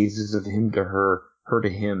the gazes of him to her, her to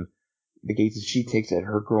him, the gazes she takes at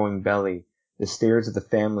her growing belly, the stares of the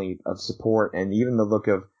family of support, and even the look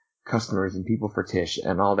of customers and people for Tish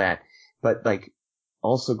and all that. But like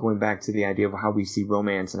also going back to the idea of how we see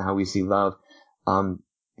romance and how we see love,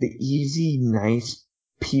 the easy, nice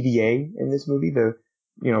PDA in this movie, the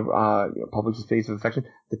public displays of affection,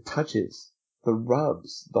 the touches, the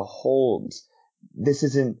rubs, the holds. This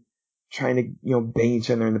isn't trying to bang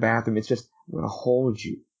each other in the bathroom. It's just, I'm gonna hold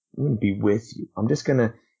you. I'm gonna be with you. I'm just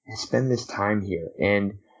gonna spend this time here.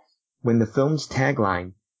 And when the film's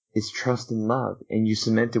tagline is trust and love, and you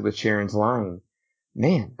cement it with Sharon's line,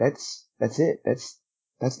 man, that's it.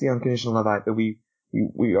 That's the unconditional love that we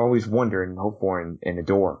always wonder and hope for and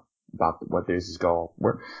adore about what this is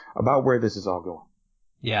where this is all going.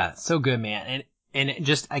 Yeah, so good, man. And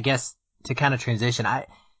just, I guess, to kind of transition, I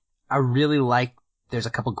really like, there's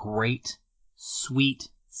a couple great, sweet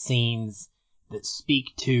scenes that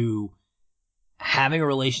speak to having a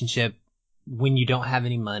relationship when you don't have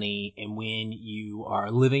any money and when you are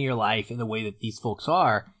living your life in the way that these folks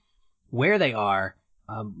are, where they are.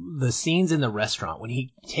 The scenes in the restaurant when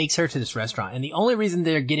he takes her to this restaurant, and the only reason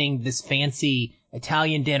they're getting this fancy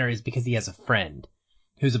Italian dinner is because he has a friend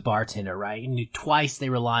who's a bartender, right? And twice they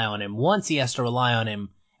rely on him. Once he has to rely on him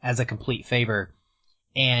as a complete favor,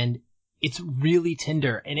 and it's really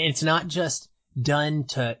tender, and it's not just done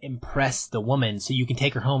to impress the woman so you can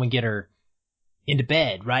take her home and get her into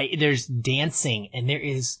bed, right? There's dancing, and there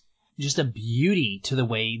is just a beauty to the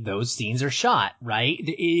way those scenes are shot, right?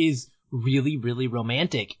 It is really, really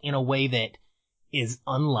romantic in a way that is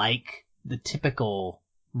unlike the typical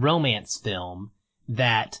romance film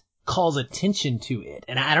that calls attention to it.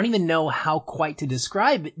 And I don't even know how quite to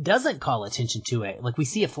describe it. Doesn't call attention to it. Like, we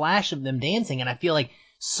see a flash of them dancing, and I feel like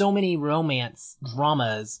so many romance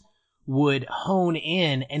dramas would hone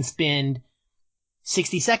in and spend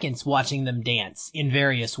 60 seconds watching them dance in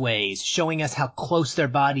various ways, showing us how close their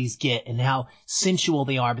bodies get and how sensual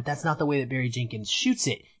they are, but that's not the way that Barry Jenkins shoots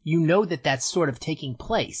it. You know that that's sort of taking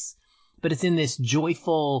place, but it's in this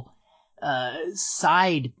joyful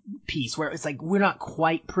side piece where it's like we're not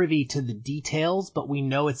quite privy to the details, but we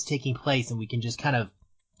know it's taking place and we can just kind of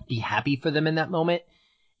be happy for them in that moment.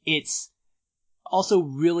 It's also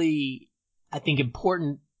really, I think,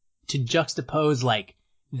 important to juxtapose, like,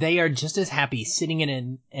 they are just as happy sitting in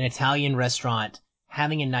an Italian restaurant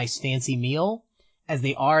having a nice fancy meal as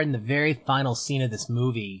they are in the very final scene of this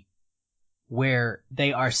movie where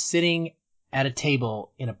they are sitting at a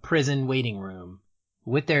table in a prison waiting room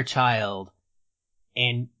with their child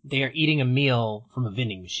and they are eating a meal from a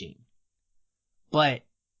vending machine. But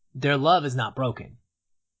their love is not broken.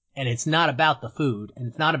 And it's not about the food, and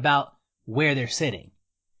it's not about where they're sitting.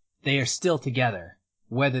 They are still together,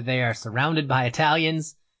 whether they are surrounded by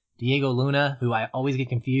Italians, Diego Luna, who I always get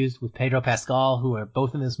confused with Pedro Pascal, who are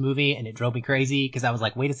both in this movie, and it drove me crazy because I was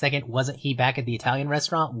like, wait a second, wasn't he back at the Italian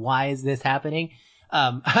restaurant? Why is this happening?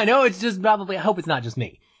 I know it's just probably, I hope it's not just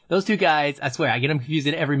me. Those two guys, I swear, I get them confused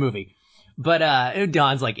in every movie. But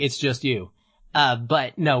Don's like, it's just you.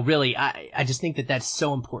 But no, really, I just think that that's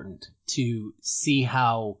so important to see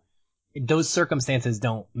how those circumstances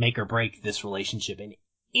don't make or break this relationship in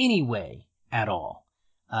any way at all.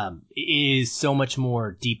 It is so much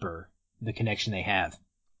more deeper, the connection they have.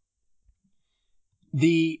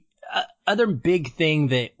 The other big thing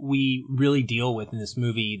that we really deal with in this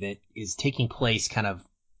movie that is taking place kind of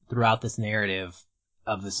throughout this narrative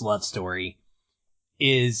of this love story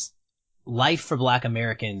is life for Black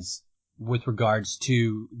Americans with regards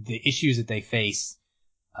to the issues that they face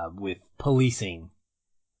with policing,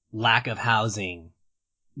 lack of housing,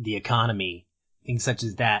 the economy, things such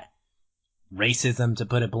as that. Racism, to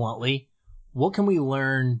put it bluntly. What can we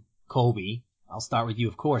learn, Colby? I'll start with you,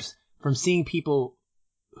 of course, from seeing people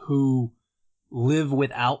who live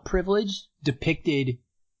without privilege depicted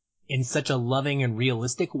in such a loving and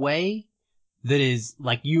realistic way that is,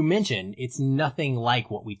 like you mentioned, it's nothing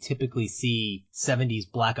like what we typically see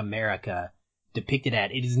 70s Black America depicted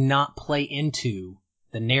at. It does not play into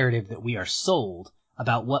the narrative that we are sold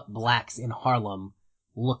about what blacks in Harlem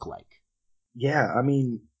look like. Yeah, I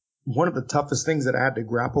mean, one of the toughest things that I had to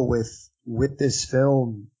grapple with this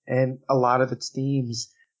film and a lot of its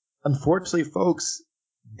themes, unfortunately, folks,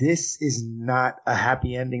 this is not a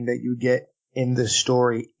happy ending that you get in the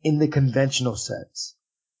story in the conventional sense.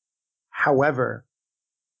 However,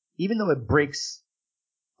 even though it breaks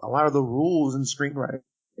a lot of the rules in screenwriting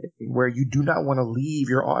where you do not want to leave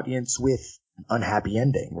your audience with an unhappy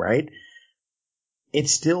ending, right? It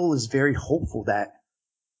still is very hopeful that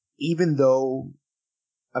even though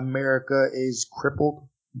America is crippled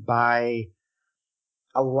by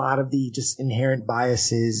a lot of the just inherent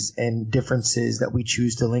biases and differences that we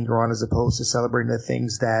choose to linger on as opposed to celebrating the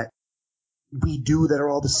things that we do that are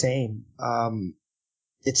all the same.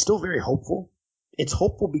 It's still very hopeful. It's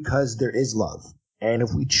hopeful because there is love. And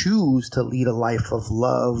if we choose to lead a life of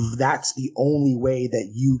love, that's the only way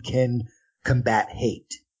that you can combat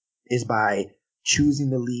hate, is by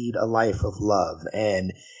choosing to lead a life of love.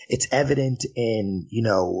 And it's evident in,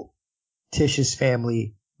 Tish's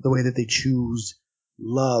family, the way that they choose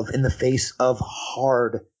love in the face of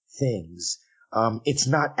hard things. It's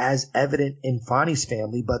not as evident in Fonny's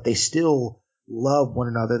family, but they still love one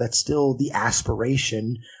another. That's still the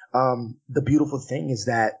aspiration. The beautiful thing is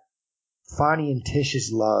that Fonny and Tish's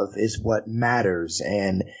love is what matters.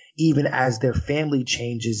 And even as their family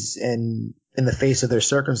changes and in the face of their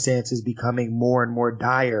circumstances becoming more and more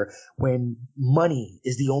dire, when money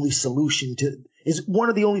is the only solution is one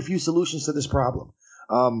of the only few solutions to this problem.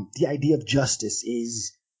 The idea of justice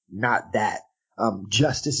is not that.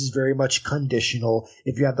 Justice is very much conditional.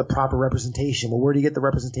 If you have the proper representation, well, where do you get the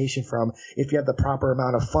representation from? If you have the proper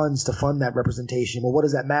amount of funds to fund that representation, well, what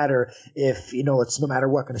does that matter if, it's no matter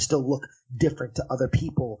what going to still look different to other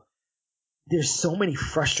people? There's so many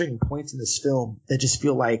frustrating points in this film that just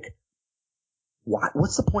feel like,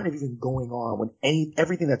 what's the point of even going on when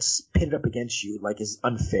everything that's pitted up against you, is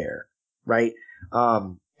unfair, right?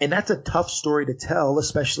 And that's a tough story to tell,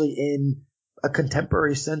 especially in a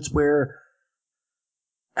contemporary sense where,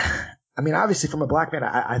 I mean, obviously from a Black man,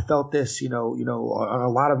 I felt this, on a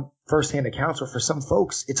lot of firsthand accounts, where for some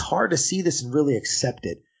folks, it's hard to see this and really accept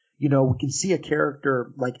it. We can see a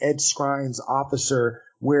character like Ed Skrine's officer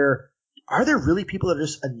where are there really people that are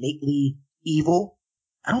just innately evil?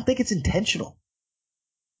 I don't think it's intentional.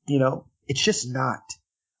 It's just not.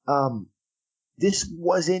 This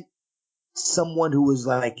wasn't someone who was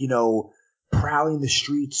like, prowling the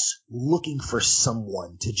streets looking for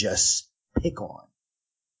someone to just pick on.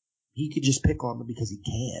 He could just pick on them because he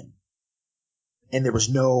can. And there was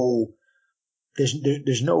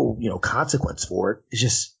there's no, consequence for it. It's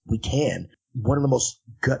just, we can. One of the most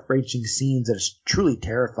gut-wrenching scenes that is truly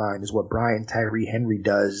terrifying is what Brian Tyree Henry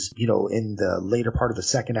does, in the later part of the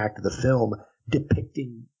second act of the film,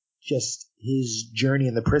 depicting just his journey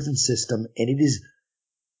in the prison system. And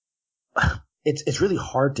it's really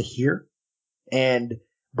hard to hear. And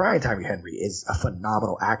Brian Tyree Henry is a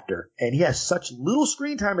phenomenal actor, and he has such little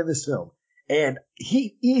screen time in this film. And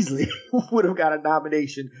he easily would have got a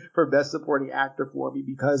nomination for Best Supporting Actor for me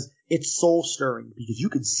because it's soul-stirring, because you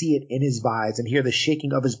can see it in his eyes and hear the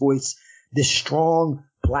shaking of his voice, this strong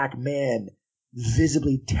black man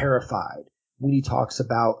visibly terrified when he talks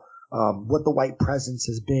about what the white presence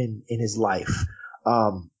has been in his life.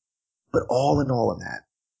 But all in all in that,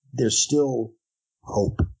 there's still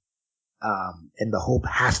hope. And the hope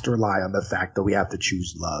has to rely on the fact that we have to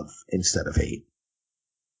choose love instead of hate.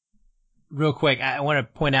 Real quick, I want to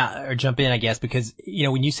point out or jump in, I guess, because,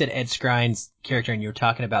 when you said Ed Skrine's character and you were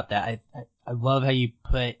talking about that, I love how you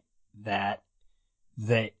put that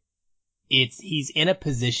he's in a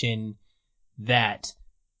position that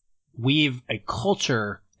we've a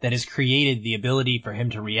culture that has created the ability for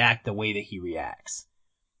him to react the way that he reacts.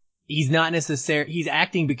 He's not necessarily, he's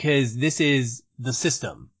acting because this is the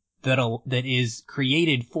system that is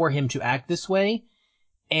created for him to act this way.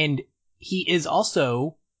 And he is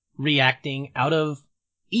also reacting out of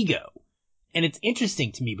ego. And it's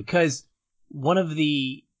interesting to me because one of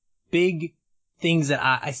the big things that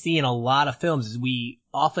I see in a lot of films is we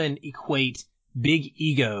often equate big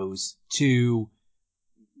egos to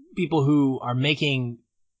people who are making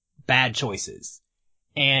bad choices.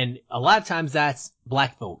 And a lot of times that's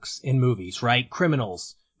black folks in movies, right?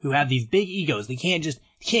 Criminals who have these big egos. They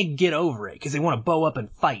can't get over it because they want to bow up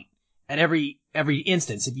and fight at every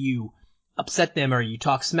instance. If you upset them or you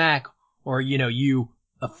talk smack or, you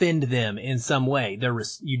offend them in some way,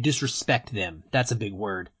 you disrespect them. That's a big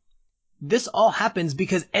word. This all happens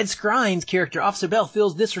because Ed Skrine's character, Officer Bell,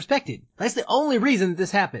 feels disrespected. That's the only reason that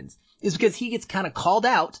this happens, is because he gets kind of called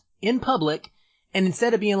out in public, and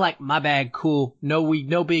instead of being like, my bad, cool,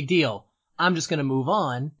 no big deal, I'm just gonna move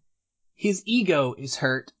on, his ego is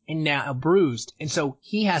hurt and now bruised, and so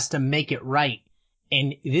he has to make it right.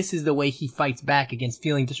 And this is the way he fights back against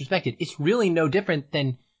feeling disrespected. It's really no different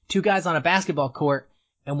than two guys on a basketball court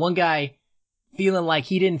and one guy feeling like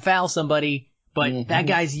he didn't foul somebody, but that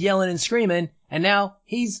guy's yelling and screaming, and now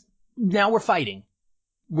we're fighting.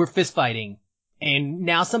 We're fist fighting. And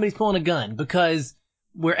now somebody's pulling a gun because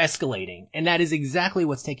we're escalating. And that is exactly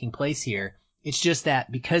what's taking place here. It's just that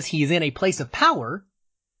because he is in a place of power,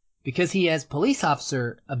 because he has police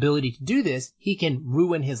officer ability to do this, he can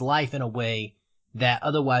ruin his life in a way that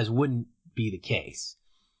otherwise wouldn't be the case.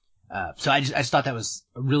 So I just thought that was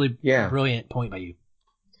a really brilliant point by you.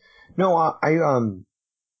 No, I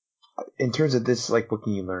in terms of this, like, what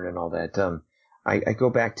can you learn and all that, I go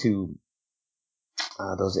back to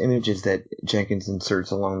those images that Jenkins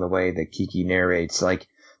inserts along the way that Kiki narrates, like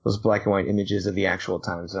those black and white images of the actual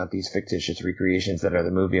times, not these fictitious recreations that are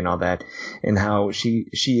the movie and all that, and how she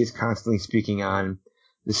is constantly speaking on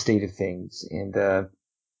the state of things and the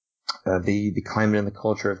climate and the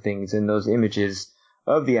culture of things, and those images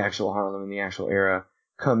of the actual Harlem and the actual era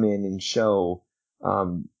come in and show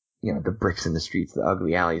the bricks in the streets, the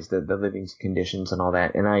ugly alleys, the living conditions and all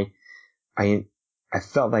that. And I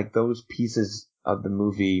felt like those pieces of the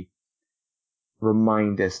movie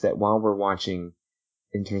remind us that while we're watching,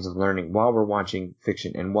 in terms of learning, while we're watching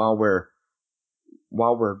fiction and while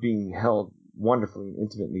we're being held wonderfully and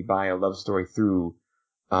intimately by a love story through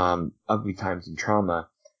ugly times and trauma,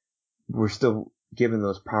 we're still given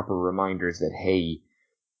those proper reminders that, hey,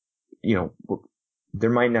 there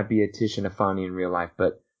might not be a Tish and a Fonny in real life,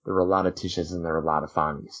 but there were a lot of Tishes and there were a lot of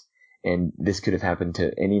Fonnies. And this could have happened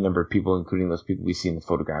to any number of people, including those people we see in the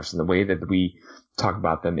photographs and the way that we talk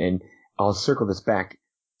about them. And I'll circle this back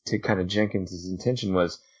to kind of Jenkins' intention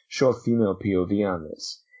was show a female POV on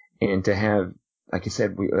this. And to have, like I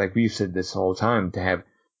said, we've said this whole time, to have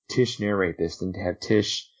Tish narrate this and to have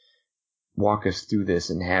Tish walk us through this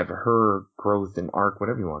and have her growth and arc,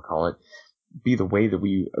 whatever you want to call it, be the way that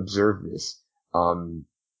we observe this.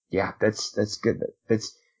 That's good.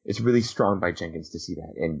 It's really strong by Jenkins to see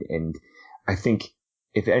that. And I think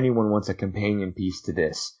if anyone wants a companion piece to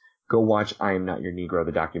this, go watch I Am Not Your Negro,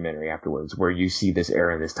 the documentary afterwards, where you see this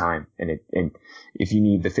era and this time. And if you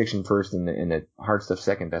need the fiction first and the hard stuff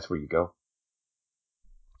second, that's where you go.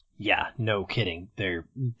 Yeah, no kidding. They're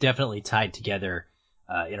definitely tied together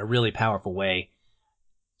in a really powerful way.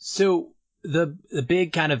 So the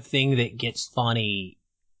big kind of thing that gets Fonny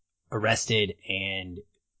arrested and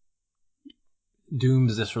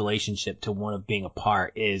dooms this relationship to one of being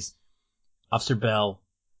apart is Officer Bell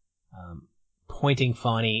pointing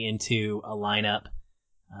Fonny into a lineup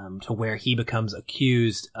to where he becomes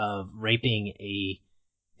accused of raping a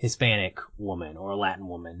Hispanic woman or a Latin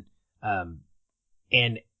woman.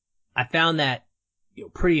 And I found that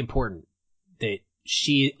pretty important that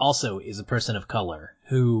she also is a person of color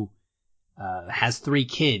who has 3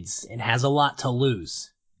 kids and has a lot to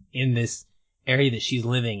lose in this area that she's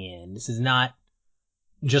living in. This is not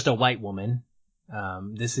just a white woman.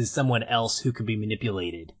 This is someone else who could be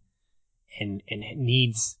manipulated and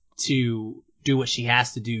needs to do what she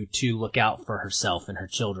has to do to look out for herself and her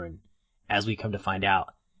children, as we come to find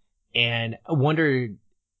out. And I wondered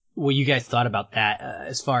what you guys thought about that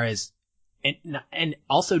as far as, and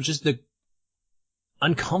also just the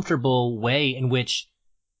uncomfortable way in which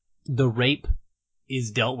the rape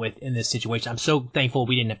is dealt with in this situation. I'm so thankful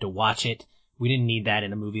we didn't have to watch it. We didn't need that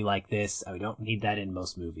in a movie like this. We don't need that in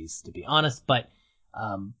most movies, to be honest. But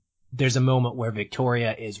there's a moment where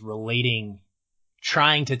Victoria is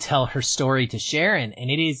trying to tell her story to Sharon, and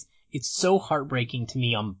it's so heartbreaking to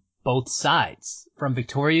me on both sides, from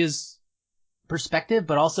Victoria's perspective,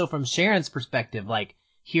 but also from Sharon's perspective, like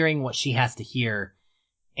hearing what she has to hear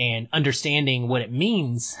and understanding what it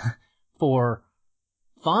means for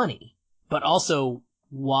Fonny, but also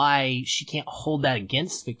why she can't hold that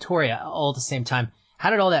against Victoria all at the same time.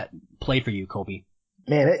 How did all that play for you, Colby?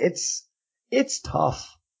 Man, it's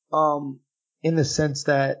tough. In the sense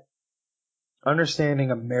that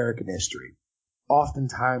understanding American history,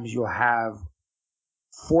 oftentimes you'll have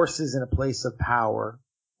forces in a place of power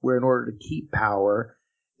where in order to keep power,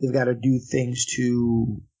 they've got to do things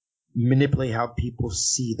to manipulate how people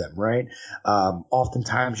see them, right?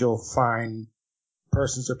 Oftentimes you'll find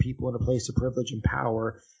persons or people in a place of privilege and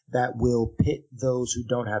power that will pit those who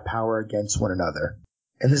don't have power against one another.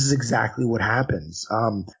 And this is exactly what happens.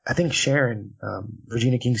 I think Sharon,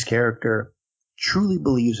 Regina King's character, truly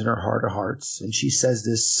believes in her heart of hearts, and she says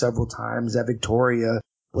this several times, that Victoria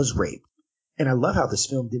was raped. And I love how this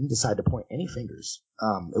film didn't decide to point any fingers.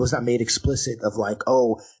 It was not made explicit of like,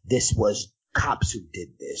 oh, this was cops who did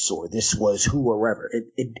this, or this was who or wherever.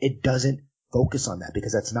 It doesn't focus on that,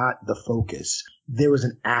 because that's not the focus. There was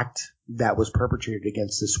an act that was perpetrated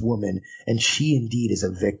against this woman, and she indeed is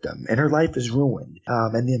a victim, and her life is ruined.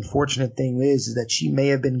 And the unfortunate thing is that she may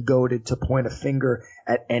have been goaded to point a finger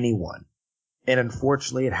at anyone. And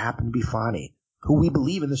unfortunately, it happened to be Fonny, who we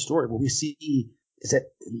believe in the story. What we see is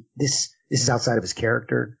that this is outside of his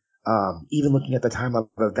character. Even looking at the time of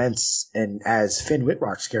events, and as Finn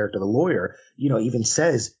Wittrock's character, the lawyer, even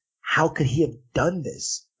says, how could he have done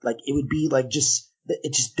this? Like, it would be like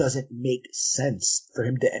it just doesn't make sense for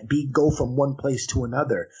him to go from one place to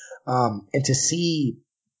another. And to see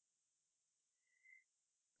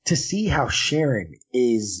how Sharon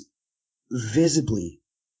is visibly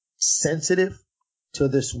sensitive to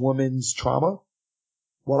this woman's trauma,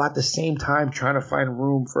 while at the same time trying to find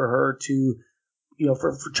room for her to,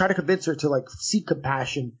 for trying to convince her to like seek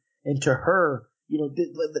compassion, and to her,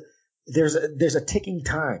 there's a ticking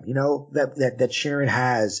time, that Sharon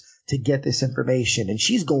has to get this information, and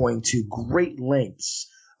she's going to great lengths.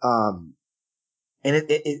 And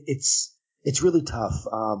it's really tough.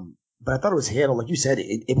 But I thought it was handled, like you said,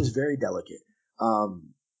 it was very delicate.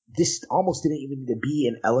 This almost didn't even need to be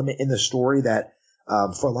an element in the story that,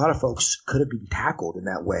 for a lot of folks, could have been tackled in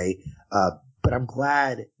that way. But I'm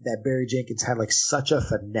glad that Barry Jenkins had like such a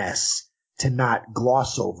finesse to not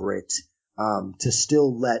gloss over it, to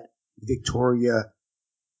still let Victoria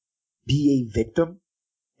be a victim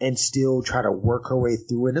and still try to work her way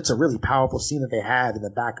through it. And it's a really powerful scene that they have in the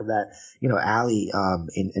back of that, alley,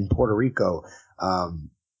 in Puerto Rico.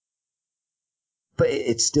 But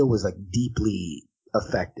it still was like deeply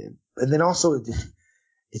effective. And then also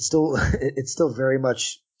it's still very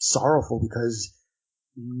much sorrowful, because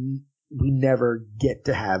we never get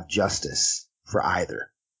to have justice for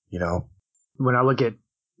either, When I look at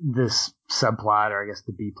this subplot, or I guess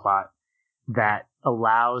the B plot, that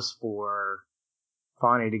allows for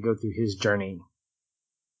Fonny to go through his journey,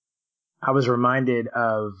 I was reminded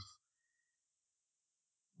of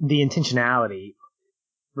the intentionality.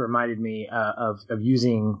 Reminded me of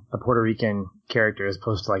using a Puerto Rican character as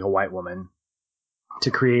opposed to like a white woman,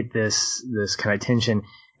 to create this kind of tension.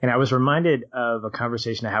 And I was reminded of a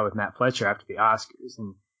conversation I had with Matt Fletcher after the Oscars,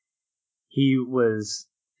 and he was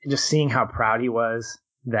just seeing how proud he was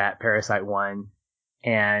that Parasite won,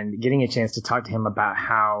 and getting a chance to talk to him about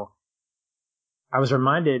how I was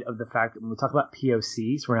reminded of the fact that when we talk about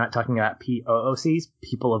POCs, we're not talking about POOCs,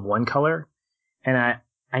 people of one color. And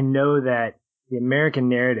I know that the American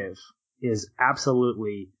narrative is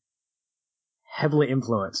absolutely heavily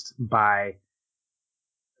influenced by,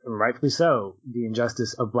 and rightfully so, the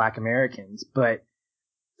injustice of Black Americans. But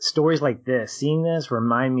stories like this, seeing this,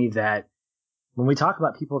 remind me that when we talk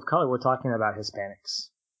about people of color, we're talking about Hispanics.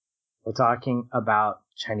 We're talking about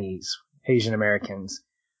Chinese, Asian Americans.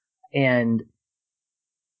 And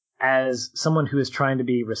as someone who is trying to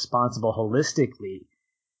be responsible holistically,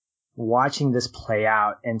 watching this play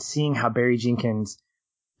out and seeing how Barry Jenkins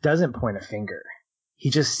doesn't point a finger. He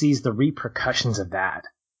just sees the repercussions of that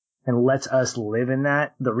and lets us live in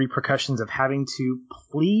that. The repercussions of having to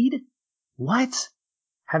plead. What?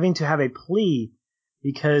 Having to have a plea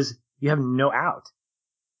because you have no out.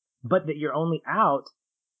 But that your only out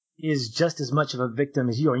is just as much of a victim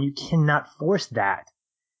as you are, and you cannot force that.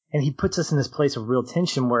 And he puts us in this place of real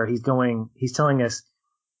tension where he's telling us,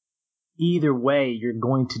 either way, you're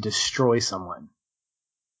going to destroy someone.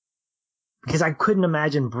 Because I couldn't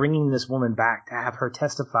imagine bringing this woman back to have her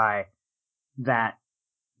testify that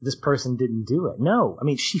this person didn't do it. No, I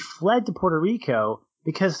mean, she fled to Puerto Rico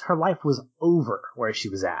because her life was over where she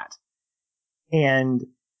was at. And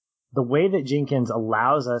the way that Jenkins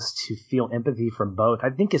allows us to feel empathy for both, I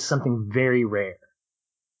think, is something very rare.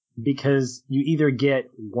 Because you either get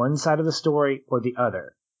one side of the story or the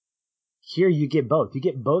other. Here you get both. You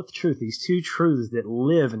get both truths, these two truths that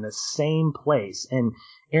live in the same place. And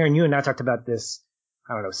Aaron, you and I talked about this,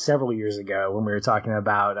 I don't know, several years ago when we were talking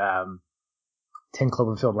about 10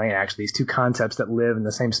 Cloverfield Lane, actually, these two concepts that live in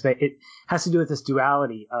the same space. It has to do with this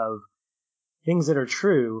duality of things that are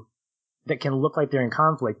true that can look like they're in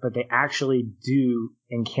conflict, but they actually do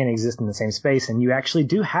and can exist in the same space. And you actually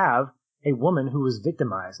do have a woman who was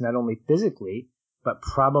victimized, not only physically, but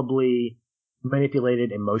probably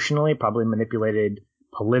manipulated emotionally, probably manipulated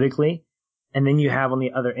politically. And then you have on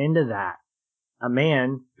the other end of that, a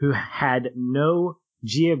man who had no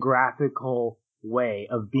geographical way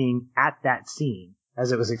of being at that scene,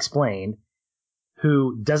 as it was explained,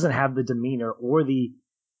 who doesn't have the demeanor or the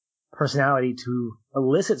personality to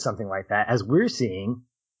elicit something like that, as we're seeing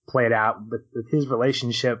played out with his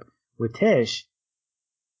relationship with Tish.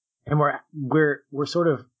 And we're sort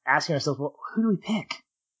of asking ourselves, well, who do we pick?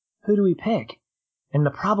 Who do we pick? And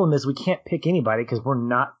the problem is we can't pick anybody because we're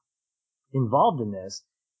not involved in this.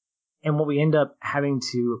 And what we end up having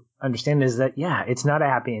to understand is that, yeah, it's not a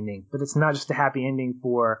happy ending, but it's not just a happy ending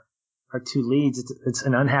for our two leads. It's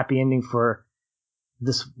an unhappy ending for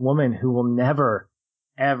this woman who will never,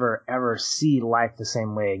 ever, ever see life the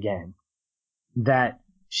same way again. That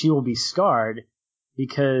she will be scarred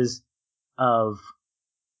because of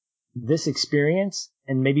this experience,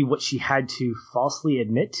 and maybe what she had to falsely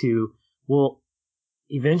admit to will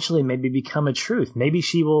eventually maybe become a truth. Maybe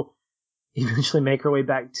she will eventually make her way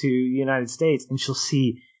back to the United States and she'll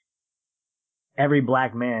see every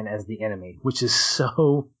black man as the enemy, which is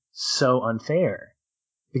so unfair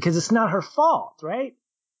because it's not her fault, right?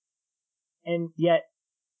 And yet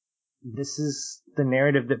this is the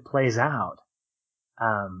narrative that plays out.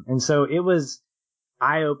 And so it was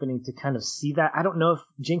eye-opening to kind of see that. I don't know if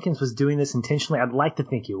Jenkins was doing this intentionally. I'd like to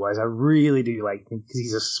think he was. I really do like him because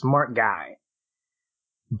he's a smart guy.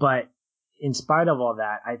 But in spite of all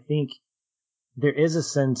that, I think there is a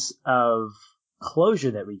sense of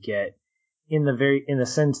closure that we get in the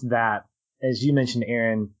sense that, as you mentioned,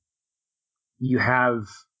 Aaron, you have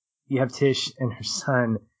Tish and her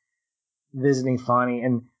son visiting Fonnie,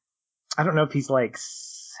 and I don't know if he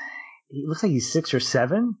looks like he's 6 or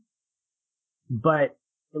 7. But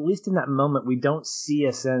at least in that moment, we don't see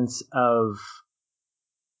a sense of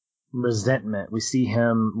resentment. We see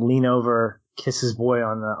him lean over, kiss his boy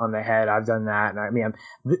on the head. I've done that. And I mean,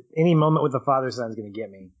 any moment with the father-son is going to get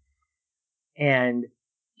me. And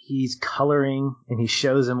he's coloring, and he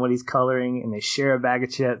shows him what he's coloring, and they share a bag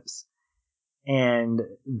of chips. And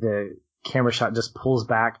the camera shot just pulls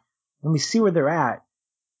back, and we see where they're at.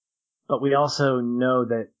 But we also know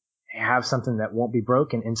that they have something that won't be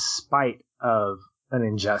broken in spite of an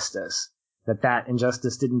injustice, that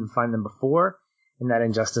injustice didn't define them before, and that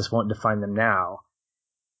injustice won't define them now.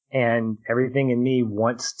 And everything in me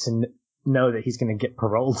wants to know that he's going to get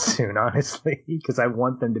paroled soon, honestly, because I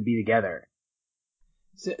want them to be together.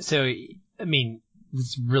 So I mean,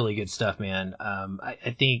 it's really good stuff, man.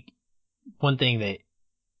 I think one thing that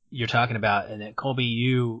you're talking about, and that Colby,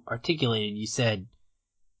 you articulated, you said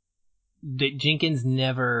that Jenkins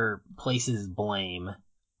never places blame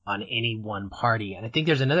on any one party. And I think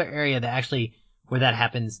there's another area that actually, where that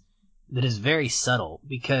happens, that is very subtle,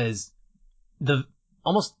 because the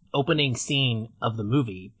almost opening scene of the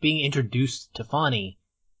movie, being introduced to Fonny,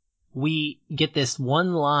 we get this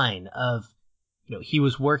one line of, he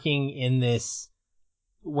was working in this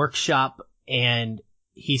workshop and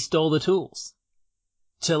he stole the tools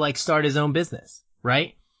to start his own business,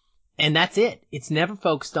 right? And that's it. It's never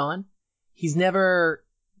focused on. He's never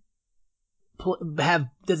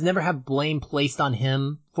does never have blame placed on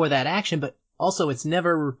him for that action, but also it's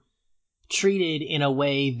never treated in a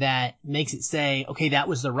way that makes it say, okay, that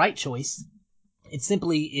was the right choice. It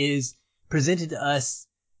simply is presented to us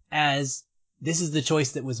as, this is the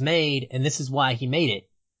choice that was made and this is why he made it,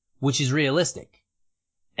 which is realistic.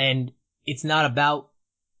 And it's not about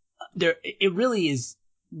it really is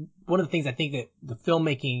one of the things I think that the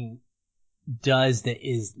filmmaking does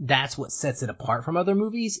that's what sets it apart from other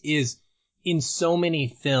movies, is in so many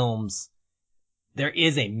films, there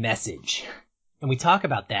is a message. And we talk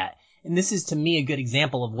about that. And this is, to me, a good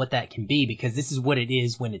example of what that can be, because this is what it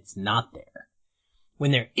is when it's not there.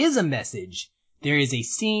 When there is a message, there is a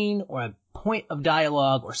scene or a point of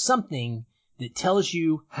dialogue or something that tells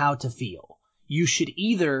you how to feel. You should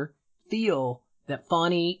either feel that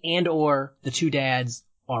Fonny and or the two dads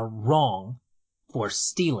are wrong for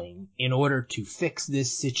stealing in order to fix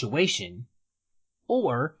this situation,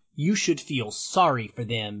 or you should feel sorry for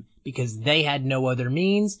them because they had no other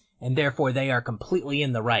means and therefore they are completely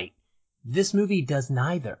in the right. This movie does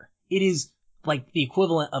neither. It is like the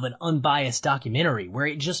equivalent of an unbiased documentary where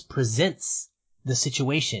it just presents the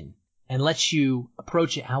situation and lets you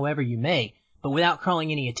approach it however you may, but without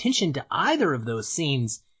calling any attention to either of those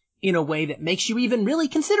scenes in a way that makes you even really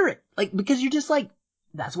consider it. Because you're just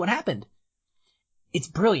that's what happened. It's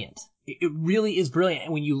brilliant. It really is brilliant.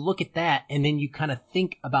 And when you look at that and then you kind of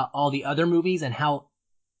think about all the other movies and how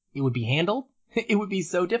it would be handled, it would be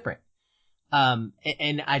so different. And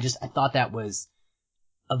I thought that was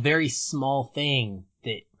a very small thing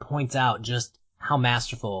that points out just how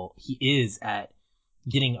masterful he is at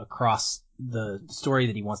getting across the story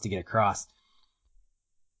that he wants to get across.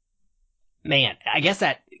 Man, I guess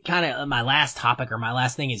that kind of my last topic or my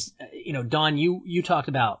last thing is, Dawn, you talked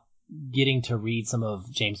about getting to read some of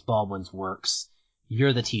James Baldwin's works.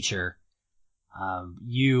 You're the teacher.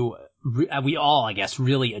 We all, I guess,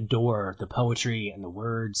 really adore the poetry and the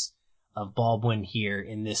words of Baldwin here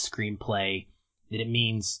in this screenplay, that it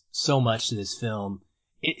means so much to this film.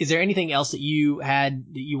 Is there anything else that you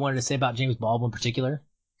wanted to say about James Baldwin in particular?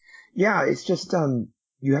 Yeah, it's just,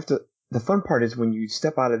 you have to, the fun part is when you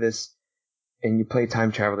step out of this and you play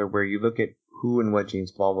Time Traveler, where you look at who and what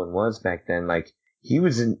James Baldwin was back then. He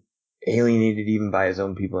was alienated even by his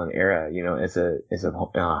own people and era,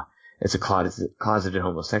 as a closeted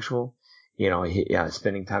homosexual,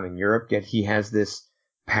 spending time in Europe, yet he has this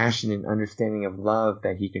passion and understanding of love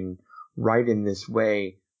that he can write in this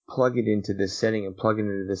way, plug it into this setting and plug it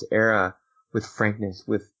into this era with frankness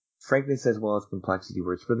as well as complexity,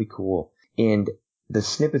 where it's really cool. And the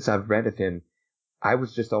snippets I've read of him, I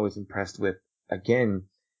was just always impressed with, again,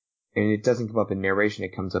 and it doesn't come up in narration,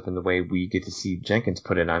 it comes up in the way we get to see Jenkins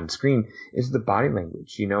put it on screen, is the body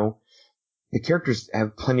language. The characters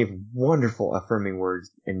have plenty of wonderful affirming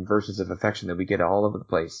words and verses of affection that we get all over the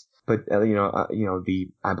place. But,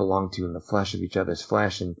 the I belong to in the flesh of each other's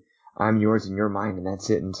flesh, and I'm yours and you're mine, and that's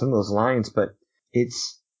it. And some of those lines, but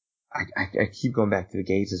I keep going back to the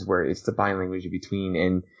gazes where it's the body language in between.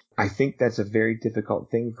 And I think that's a very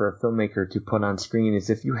difficult thing for a filmmaker to put on screen, is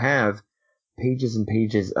if you have pages and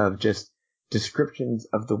pages of just descriptions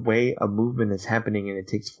of the way a movement is happening, and it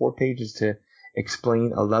takes 4 pages to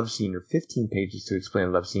explain a love scene or 15 pages to explain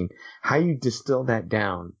a love scene, how you distill that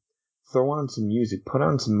down, throw on some music, put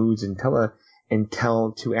on some moods, and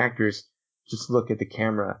tell 2 actors, just look at the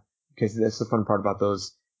camera, because that's the fun part about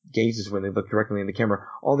those gazes when they look directly in the camera.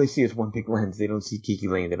 All they see is one big lens. They don't see Kiki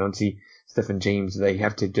Lane. They don't see Stephen James. They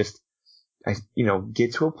have to just,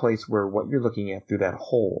 get to a place where what you're looking at through that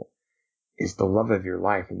hole is the love of your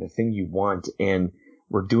life and the thing you want. And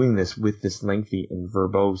we're doing this with this lengthy and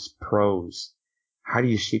verbose prose. How do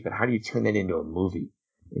you shape it? How do you turn that into a movie?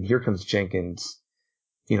 And here comes Jenkins,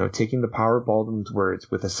 taking the power of Baldwin's words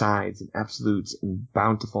with asides and absolutes and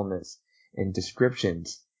bountifulness and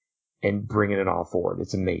descriptions and bringing it all forward.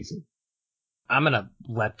 It's amazing. I'm going to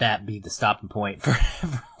let that be the stopping point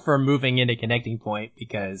for moving into Connecting Point,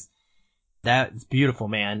 because that's beautiful,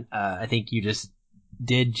 man. I think you just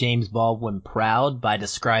did James Baldwin proud by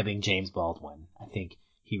describing James Baldwin. I think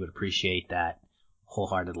he would appreciate that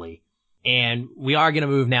wholeheartedly. And we are going to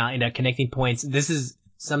move now into connecting points. This is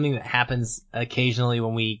something that happens occasionally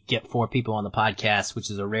when we get 4 people on the podcast, which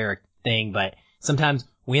is a rare thing, but sometimes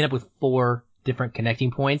we end up with 4 different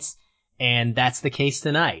connecting points, and that's the case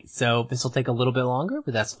tonight. So this will take a little bit longer,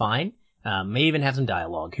 but that's fine. May even have some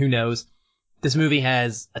dialogue. Who knows? This movie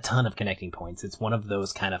has a ton of connecting points. It's one of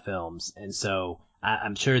those kind of films. And so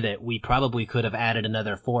I'm sure that we probably could have added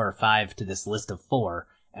another 4 or 5 to this list of 4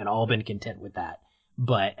 and all been content with that.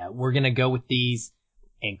 But we're going to go with these.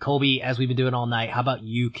 And Colby, as we've been doing all night, how about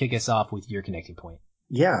you kick us off with your connecting point?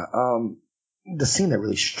 Yeah. The scene that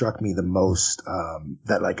really struck me the most, and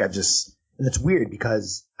it's weird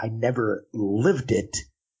because I never lived it,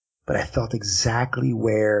 but I felt exactly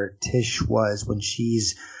where Tish was when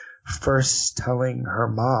she's first telling her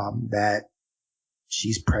mom that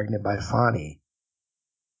she's pregnant by Fonny.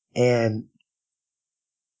 And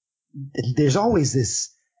there's always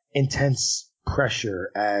this intense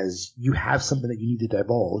pressure as you have something that you need to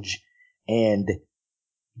divulge, and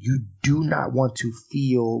you do not want to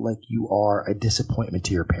feel like you are a disappointment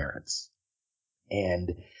to your parents.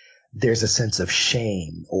 And there's a sense of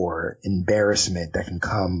shame or embarrassment that can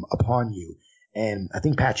come upon you. And I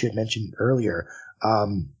think, Pat, you had mentioned earlier,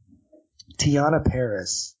 Tiana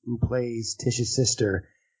Paris, who plays Tish's sister,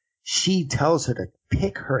 she tells her to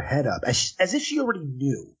pick her head up as if she already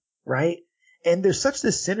knew, right? And there's such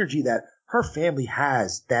this synergy that her family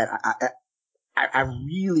has that I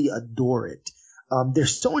really adore it. They're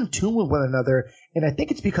so in tune with one another, and I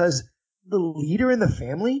think it's because the leader in the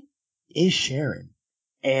family is Sharon.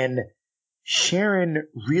 And Sharon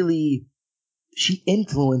really, she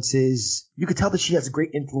influences, you could tell that she has a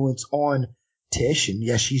great influence on Tish, and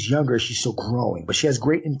yes, she's younger, she's still growing, but she has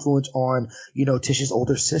great influence on, Tish's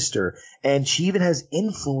older sister, and she even has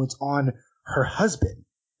influence on her husband,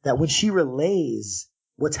 that when she relays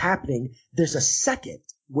what's happening, there's a second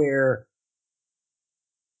where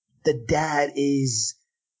the dad is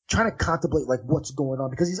trying to contemplate like what's going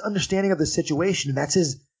on because he's understanding of the situation, and that's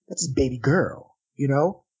his baby girl,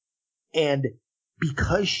 and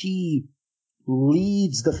because she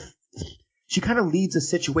kind of leads the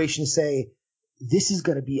situation to say, this is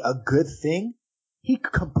going to be a good thing. He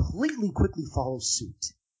completely quickly follows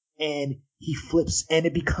suit, and he flips, and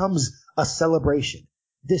it becomes a celebration.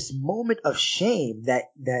 This moment of shame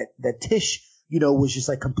that Tish, was just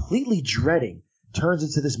like completely dreading turns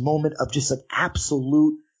into this moment of just like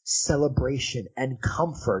absolute celebration and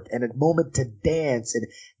comfort and a moment to dance and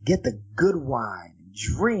get the good wine and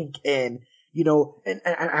drink. And, and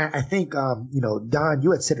I think, Don,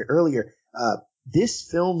 you had said it earlier, this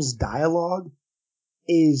film's dialogue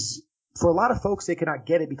is, for a lot of folks, they cannot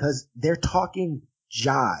get it because they're talking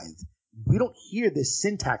jive. We don't hear this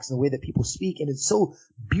syntax in the way that people speak, and it's so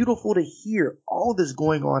beautiful to hear all this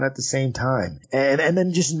going on at the same time. And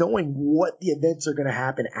then just knowing what the events are going to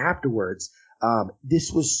happen afterwards.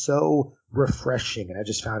 This was so refreshing, and I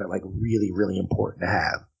just found it like really, really important to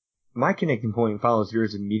have. My connecting point follows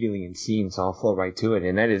yours immediately in scene, so I'll flow right to it,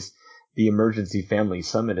 and that is the Emergency Family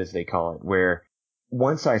Summit, as they call it, where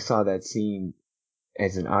once I saw that scene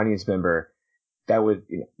as an audience member, that would,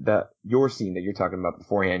 your scene that you're talking about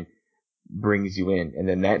beforehand brings you in, and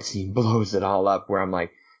then that scene blows it all up, where I'm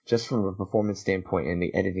like, just from a performance standpoint and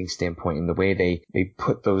the editing standpoint and the way they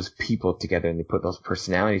put those people together and they put those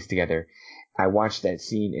personalities together, I watched that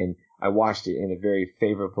scene, and I watched it in a very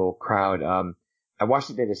favorable crowd. I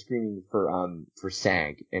watched it at a screening for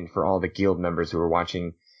SAG and for all the guild members who were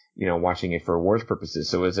watching it for awards purposes.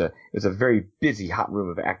 So it was a very busy, hot room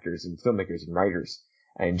of actors and filmmakers and writers.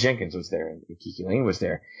 And Jenkins was there, and Kiki Lane was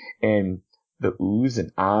there, and the oohs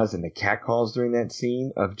and ahs and the catcalls during that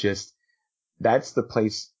scene of just, that's the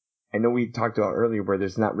place. I know we talked about earlier where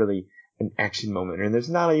there's not really an action moment, and there's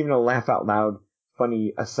not even a laugh out loud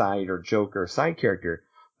funny aside or joke or side character,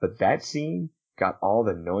 but that scene got all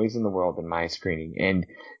the noise in the world in my screening, and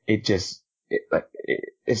it's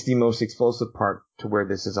the most explosive part to where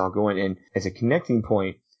this is all going. And as a connecting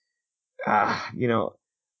point,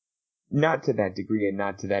 not to that degree and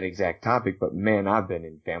not to that exact topic, but man, I've been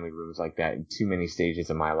in family rooms like that in too many stages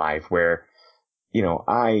of my life where,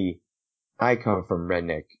 I come from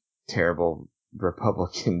redneck, terrible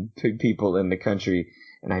Republican people in the country,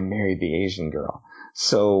 and I married the Asian girl.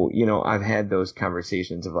 So, I've had those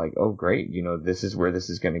conversations of like, oh, great, this is where this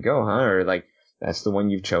is going to go, huh? Or like, that's the one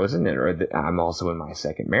you've chosen. Or I'm also in my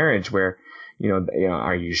second marriage where,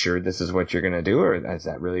 are you sure this is what you're going to do? Or is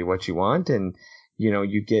that really what you want? And,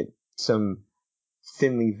 you get some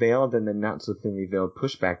thinly veiled and then not so thinly veiled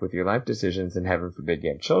pushback with your life decisions, and heaven forbid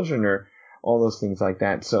you have children or all those things like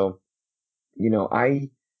that. So,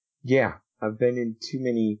 I've been in too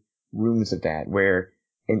many rooms of that where,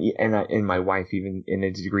 and my wife even in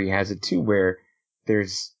a degree has it too, where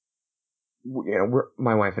there's,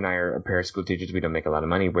 my wife and I are a pair of school teachers. We don't make a lot of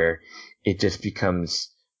money, where it just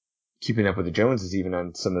becomes keeping up with the Joneses, even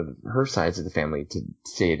on some of her sides of the family, to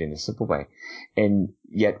say it in a simple way. And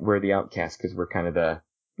yet we're the outcasts because we're kind of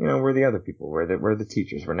we're the other people. We're the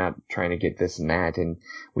teachers. We're not trying to get this and that. And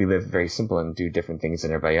we live very simple and do different things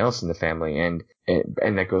than everybody else in the family. And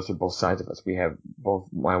that goes for both sides of us. We have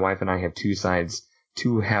my wife and I have two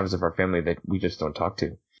halves of our family that we just don't talk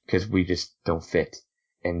to because we just don't fit.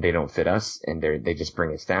 And they don't fit us, and they just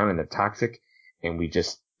bring us down, and they're toxic, and we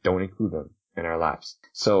just don't include them in our lives.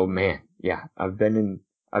 So man, yeah, I've been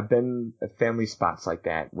at family spots like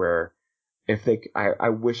that where I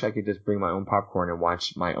wish I could just bring my own popcorn and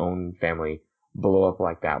watch my own family blow up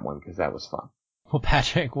like that one, because that was fun. Well,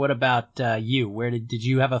 Patrick, what about you? Where did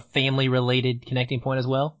you have a family related connecting point as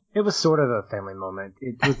well? It was sort of a family moment.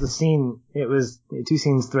 It was the scene. It was two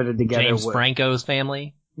scenes threaded together. James Franco's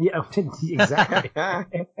family. Yeah, exactly.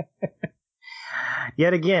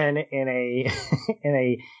 Yet again, in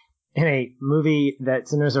a movie that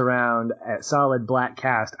centers around a solid black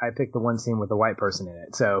cast, I picked the one scene with a white person in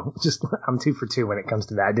it. So I'm 2 for 2 when it comes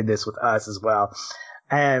to that. I did this with Us as well.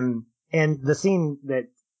 And the scene that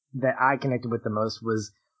I connected with the most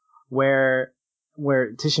was where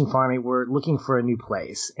Tish and Fonny were looking for a new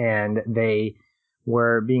place, and they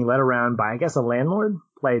were being led around by, I guess, a landlord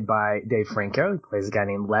played by Dave Franco. He plays a guy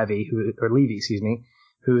named Levy, who's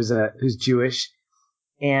Jewish.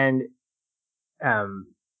 And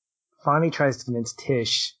Fonny tries to convince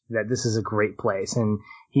Tish that this is a great place, and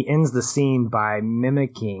he ends the scene by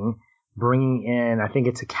bringing in, I think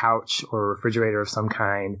it's a couch or a refrigerator of some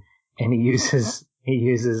kind, and he uses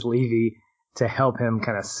Levy to help him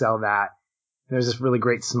kind of sell that. And there's this really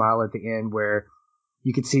great smile at the end where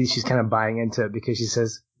you could see she's kind of buying into it, because she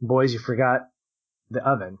says, "Boys, you forgot the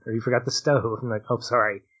oven, or you forgot the stove." I'm like, "Oh,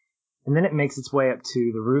 sorry." And then it makes its way up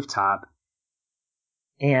to the rooftop,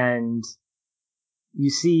 and you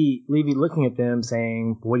see Levy looking at them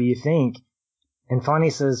saying, "What do you think?" And Fonny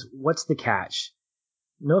says, "What's the catch?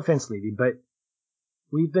 No offense, Levy, but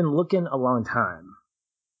we've been looking a long time.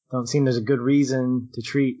 Don't seem there's a good reason to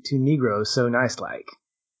treat two Negroes so nice-like."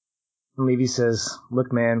 And Levy says,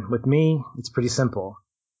 "Look, man, with me, it's pretty simple.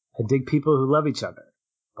 I dig people who love each other.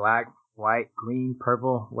 Black, white, green,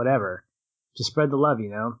 purple, whatever. Just spread the love, you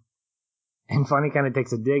know." And Fonny kind of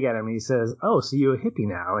takes a dig at him, and he says, "Oh, so you're a hippie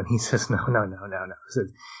now?" And he says, No. He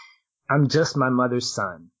says, "I'm just my mother's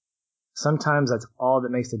son. Sometimes that's all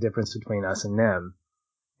that makes the difference between us and them."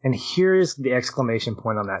 And here's the exclamation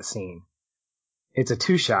point on that scene. It's a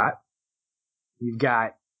 2-shot. You've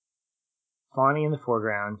got Fonny in the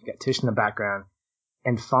foreground, you've got Tish in the background,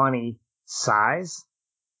 and Fonny sighs,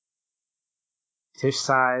 Tish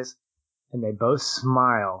sighs, and they both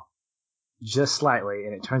smile just slightly,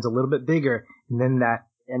 and it turns a little bit bigger, and then that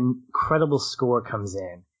incredible score comes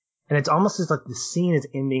in. And it's almost as like the scene is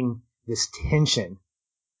ending this tension.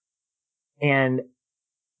 And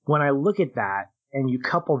when I look at that, and you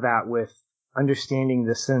couple that with understanding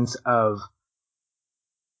the sense of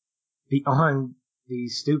beyond the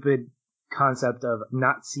stupid concept of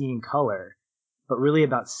not seeing color, but really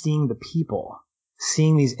about seeing the people,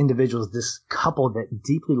 seeing these individuals, this couple that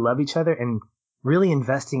deeply love each other, and really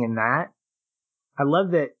investing in that. I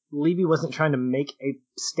love that Levy wasn't trying to make a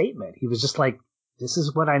statement. He was just like, "This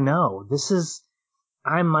is what I know.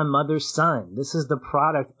 I'm my mother's son. This is the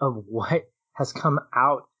product of what has come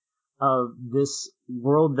out of this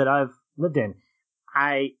world that I've lived in."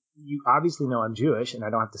 You obviously know I'm Jewish, and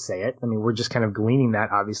I don't have to say it. I mean, we're just kind of gleaning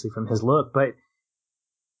that obviously from his look, but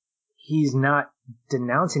he's not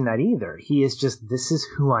denouncing that either. He is just, this is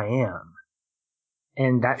who I am.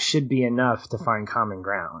 And that should be enough to find common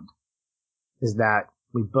ground, is that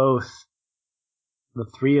we both, the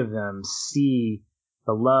three of them, see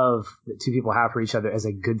the love that two people have for each other as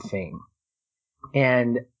a good thing.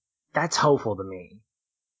 And that's hopeful to me,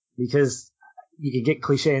 because you could get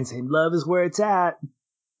cliche and say love is where it's at.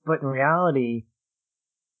 But in reality,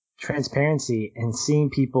 transparency and seeing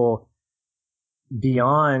people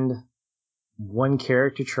beyond one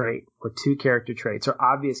character trait or two character traits or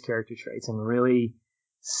obvious character traits, and really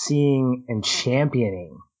seeing and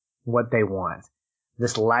championing what they want,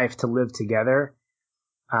 this life to live together.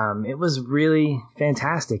 It was really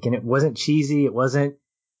fantastic, and it wasn't cheesy. It wasn't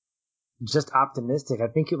just optimistic. I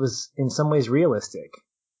think it was in some ways realistic.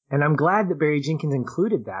 And I'm glad that Barry Jenkins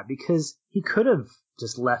included that, because he could have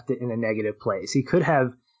just left it in a negative place. He could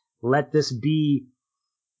have let this be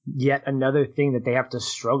yet another thing that they have to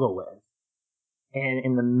struggle with. And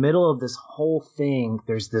in the middle of this whole thing,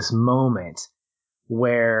 there's this moment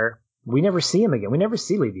where we never see him again. We never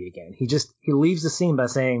see Levy again. He leaves the scene by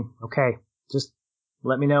saying, okay, just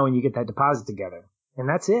let me know when you get that deposit together. And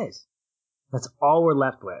that's it. That's all we're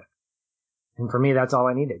left with. And for me, that's all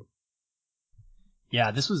I needed.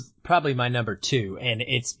 Yeah, this was probably my number 2, and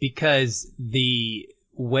it's because the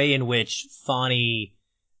way in which Fonny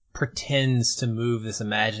pretends to move this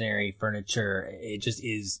imaginary furniture, it just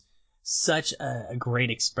is such a great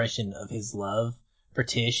expression of his love for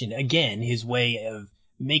Tish, and again, his way of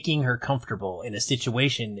making her comfortable in a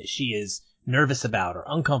situation that she is nervous about or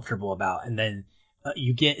uncomfortable about, and then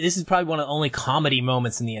this is probably one of the only comedy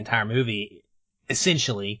moments in the entire movie,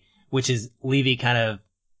 essentially, which is Levy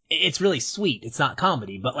it's really sweet. It's not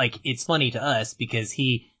comedy, but like, it's funny to us because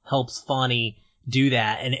he helps Fonny do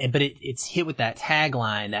that. But it's hit with that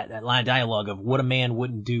tagline, that line of dialogue of what a man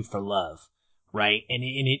wouldn't do for love. Right. And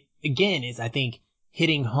it again is, I think,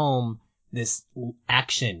 hitting home this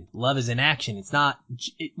action. Love is in action. It's not,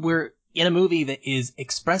 we're in a movie that is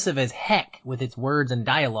expressive as heck with its words and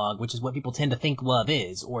dialogue, which is what people tend to think love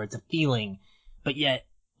is, or it's a feeling. But yet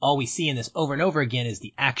all we see in this over and over again is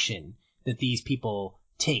the action that these people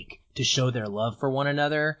take to show their love for one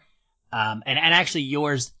another. And actually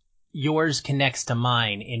yours connects to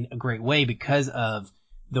mine in a great way because of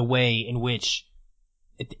the way in which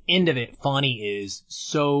at the end of it, Fonny is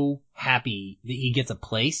so happy that he gets a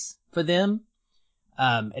place for them.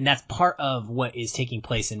 And that's part of what is taking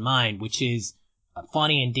place in mine, which is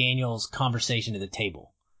Fonny and Daniel's conversation at the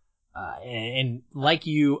table. And like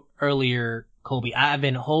you earlier, Colby, I've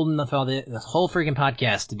been holding this whole freaking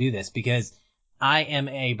podcast to do this because I am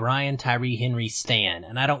a Brian Tyree Henry stan,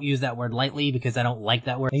 and I don't use that word lightly because I don't like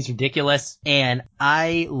that word. He's ridiculous, and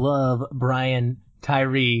I love Brian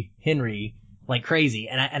Tyree Henry like crazy,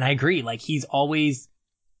 and I agree. Like, he's always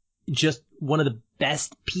just one of the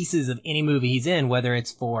best pieces of any movie he's in, whether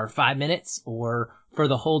it's for 5 minutes or for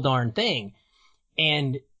the whole darn thing.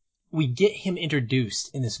 And we get him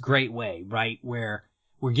introduced in this great way, right? Where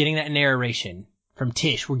we're getting that narration from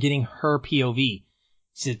Tish. We're getting her POV.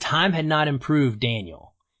 She said, time had not improved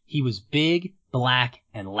Daniel. He was big, black,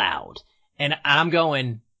 and loud. And I'm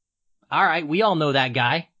going, all right, we all know that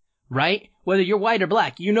guy, right? Whether you're white or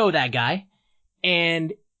black, you know that guy.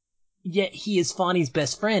 And yet he is Fonny's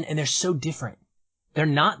best friend, and they're so different. They're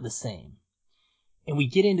not the same. And we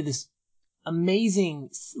get into this amazing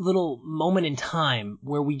little moment in time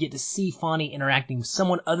where we get to see Fonny interacting with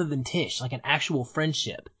someone other than Tish, like an actual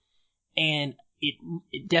friendship. And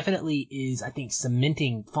it definitely is, I think,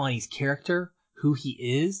 cementing Fonny's character, who he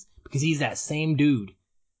is, because he's that same dude,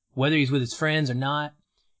 whether he's with his friends or not.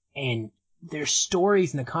 And their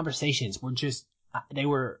stories and the conversations were just, they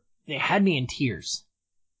had me in tears.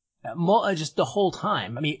 Just the whole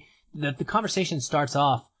time. I mean, the conversation starts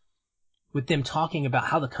off with them talking about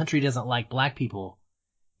how the country doesn't like black people.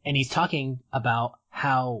 And he's talking about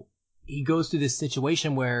how he goes through this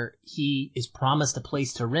situation where he is promised a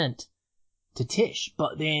place to rent to Tish.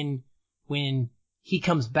 But then when he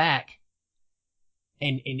comes back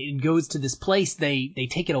and goes to this place, they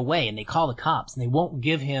take it away and they call the cops and they won't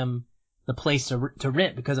give him the place to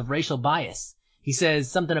rent because of racial bias. He says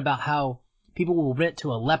something about how people will rent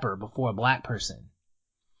to a leper before a black person.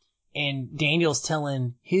 And Daniel's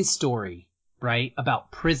telling his story, right,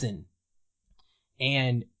 about prison.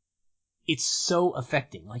 And it's so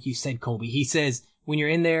affecting, like you said, Colby. He says, when you're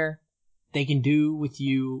in there, they can do with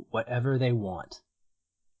you whatever they want.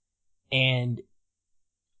 And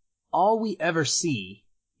all we ever see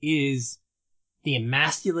is the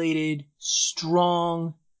emasculated,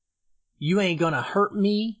 strong, you ain't gonna hurt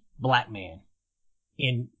me, black man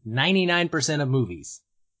in 99% of movies.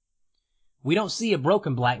 We don't see a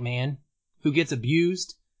broken black man who gets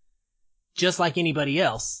abused just like anybody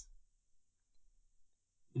else.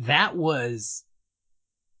 That was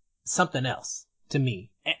something else to me.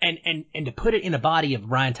 And to put it in the body of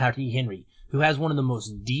Brian Tyree Henry, who has one of the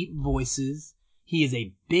most deep voices. He is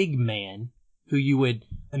a big man who you would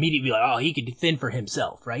immediately be like, oh, he could defend for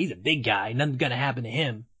himself, right? He's a big guy. Nothing's going to happen to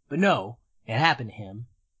him. But no, it happened to him.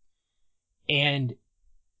 And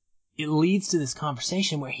it leads to this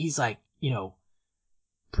conversation where he's like,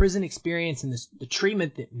 prison experience and the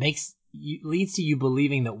treatment that leads to you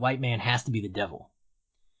believing that white man has to be the devil.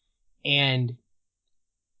 And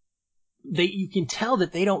you can tell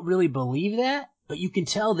that they don't really believe that, but you can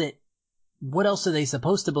tell that what else are they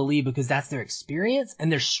supposed to believe because that's their experience,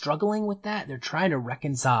 and they're struggling with that. They're trying to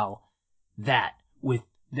reconcile that with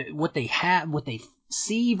what they have, what they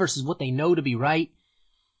see versus what they know to be right.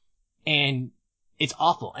 And it's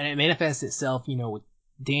awful. And it manifests itself, with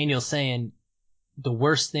Daniel saying the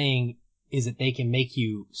worst thing is that they can make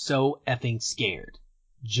you so effing scared.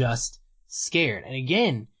 Just scared. And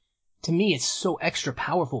again, to me, it's so extra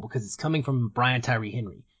powerful because it's coming from Brian Tyree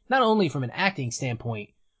Henry. Not only from an acting standpoint,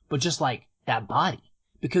 but just like that body.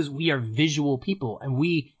 Because we are visual people and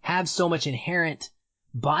we have so much inherent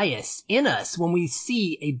bias in us when we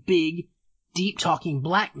see a big, deep talking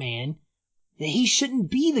black man that he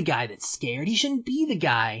shouldn't be the guy that's scared. He shouldn't be the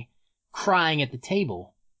guy crying at the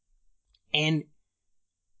table. And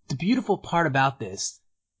the beautiful part about this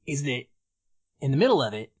is that in the middle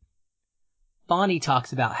of it, Fonny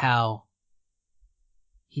talks about how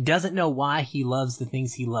he doesn't know why he loves the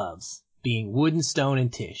things he loves, being wood and stone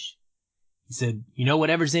and Tish. He said, you know,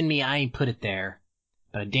 whatever's in me, I ain't put it there,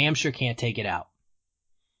 but I damn sure can't take it out.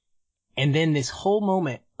 And then this whole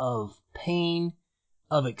moment of pain,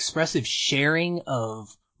 of expressive sharing,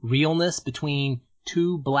 of realness between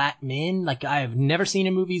two black men, like I have never seen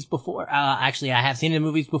in movies before. Actually, I have seen it in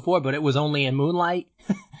movies before, but it was only in Moonlight.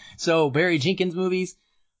 So Barry Jenkins movies.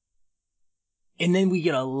 And then we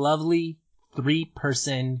get a lovely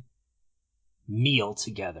 3-person meal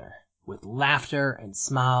together with laughter and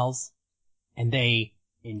smiles. And they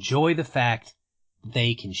enjoy the fact that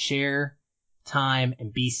they can share time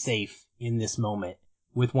and be safe in this moment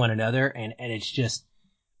with one another. And it's just,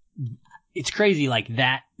 it's crazy. Like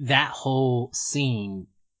that whole scene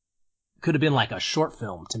could have been like a short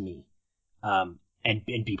film to me, and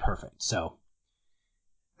be perfect. So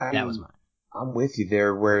that was mine. I'm with you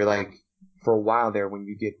there, where like for a while there, when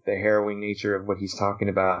you get the harrowing nature of what he's talking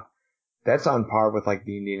about, that's on par with like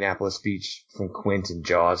the Indianapolis speech from Quint and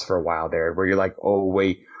Jaws for a while there, where you're like, oh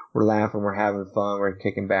wait, we're laughing, we're having fun, we're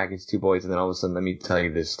kicking back, it's two boys, and then all of a sudden, let me tell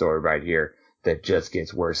you this story right here that just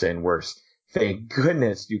gets worse and worse. Thank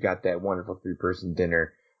goodness you got that wonderful 3-person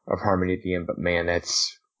dinner of harmony at the end, but man,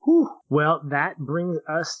 that's whew. Well, that brings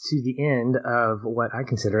us to the end of what I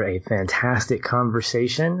consider a fantastic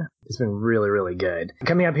conversation. It's been really, really good.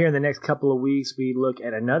 Coming up here in the next couple of weeks, we look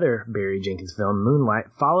at another Barry Jenkins film, Moonlight,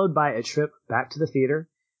 followed by a trip back to the theater,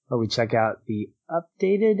 where we check out the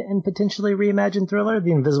updated and potentially reimagined thriller,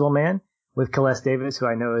 The Invisible Man, with Celeste Davis, who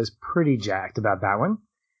I know is pretty jacked about that one,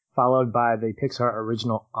 followed by the Pixar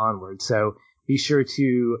original Onward. So be sure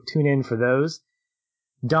to tune in for those.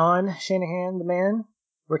 Don Shanahan, the man,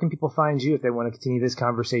 where can people find you if they want to continue this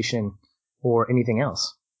conversation or anything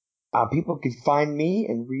else? People can find me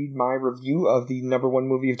and read my review of the #1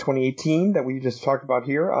 movie of 2018 that we just talked about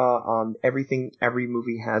here on Everything Every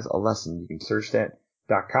Movie Has a Lesson. You can search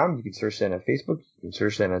that.com. You can search that on Facebook. You can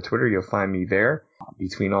search that on Twitter. You'll find me there.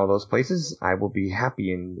 Between all those places, I will be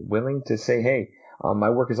happy and willing to say, hey, my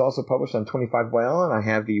work is also published on 25YL, and I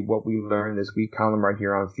have the What We Learned This Week column right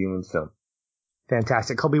here on Feeling Film.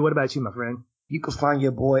 Fantastic. Colby, what about you, my friend? You can find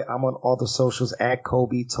your boy. I'm on all the socials at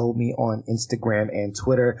Kobe Told Me on Instagram and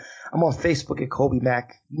Twitter. I'm on Facebook at Kobe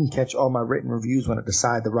Mac. You can catch all my written reviews when I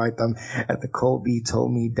decide to write them at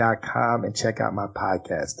thekobetoldme.com, and check out my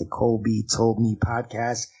podcast, the Kobe Told Me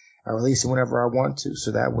podcast. I release it whenever I want to,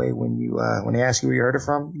 so that way when they ask you where you heard it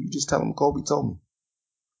from, you just tell them Kobe told me.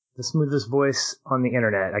 The smoothest voice on the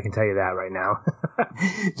internet, I can tell you that right now.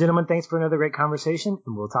 Gentlemen, thanks for another great conversation,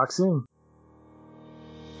 and we'll talk soon.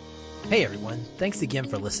 Hey everyone, thanks again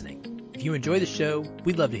for listening. If you enjoy the show,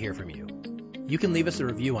 we'd love to hear from you. You can leave us a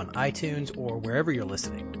review on iTunes or wherever you're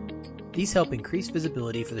listening. These help increase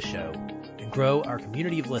visibility for the show and grow our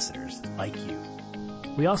community of listeners like you.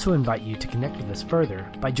 We also invite you to connect with us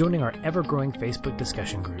further by joining our ever-growing Facebook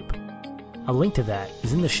discussion group. A link to that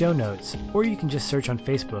is in the show notes, or you can just search on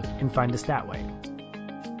Facebook and find us that way.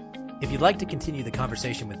 If you'd like to continue the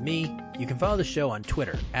conversation with me, you can follow the show on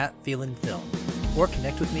Twitter at FeelinFilm, or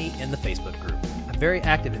connect with me in the Facebook group. I'm very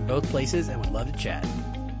active in both places and would love to chat.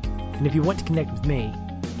 And if you want to connect with me,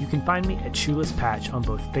 you can find me at Shoeless Patch on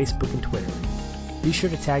both Facebook and Twitter. Be sure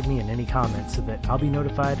to tag me in any comments so that I'll be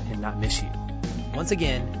notified and not miss you. Once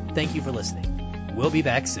again, thank you for listening. We'll be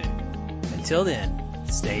back soon. Until then,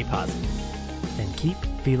 stay positive. And keep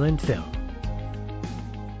feeling film.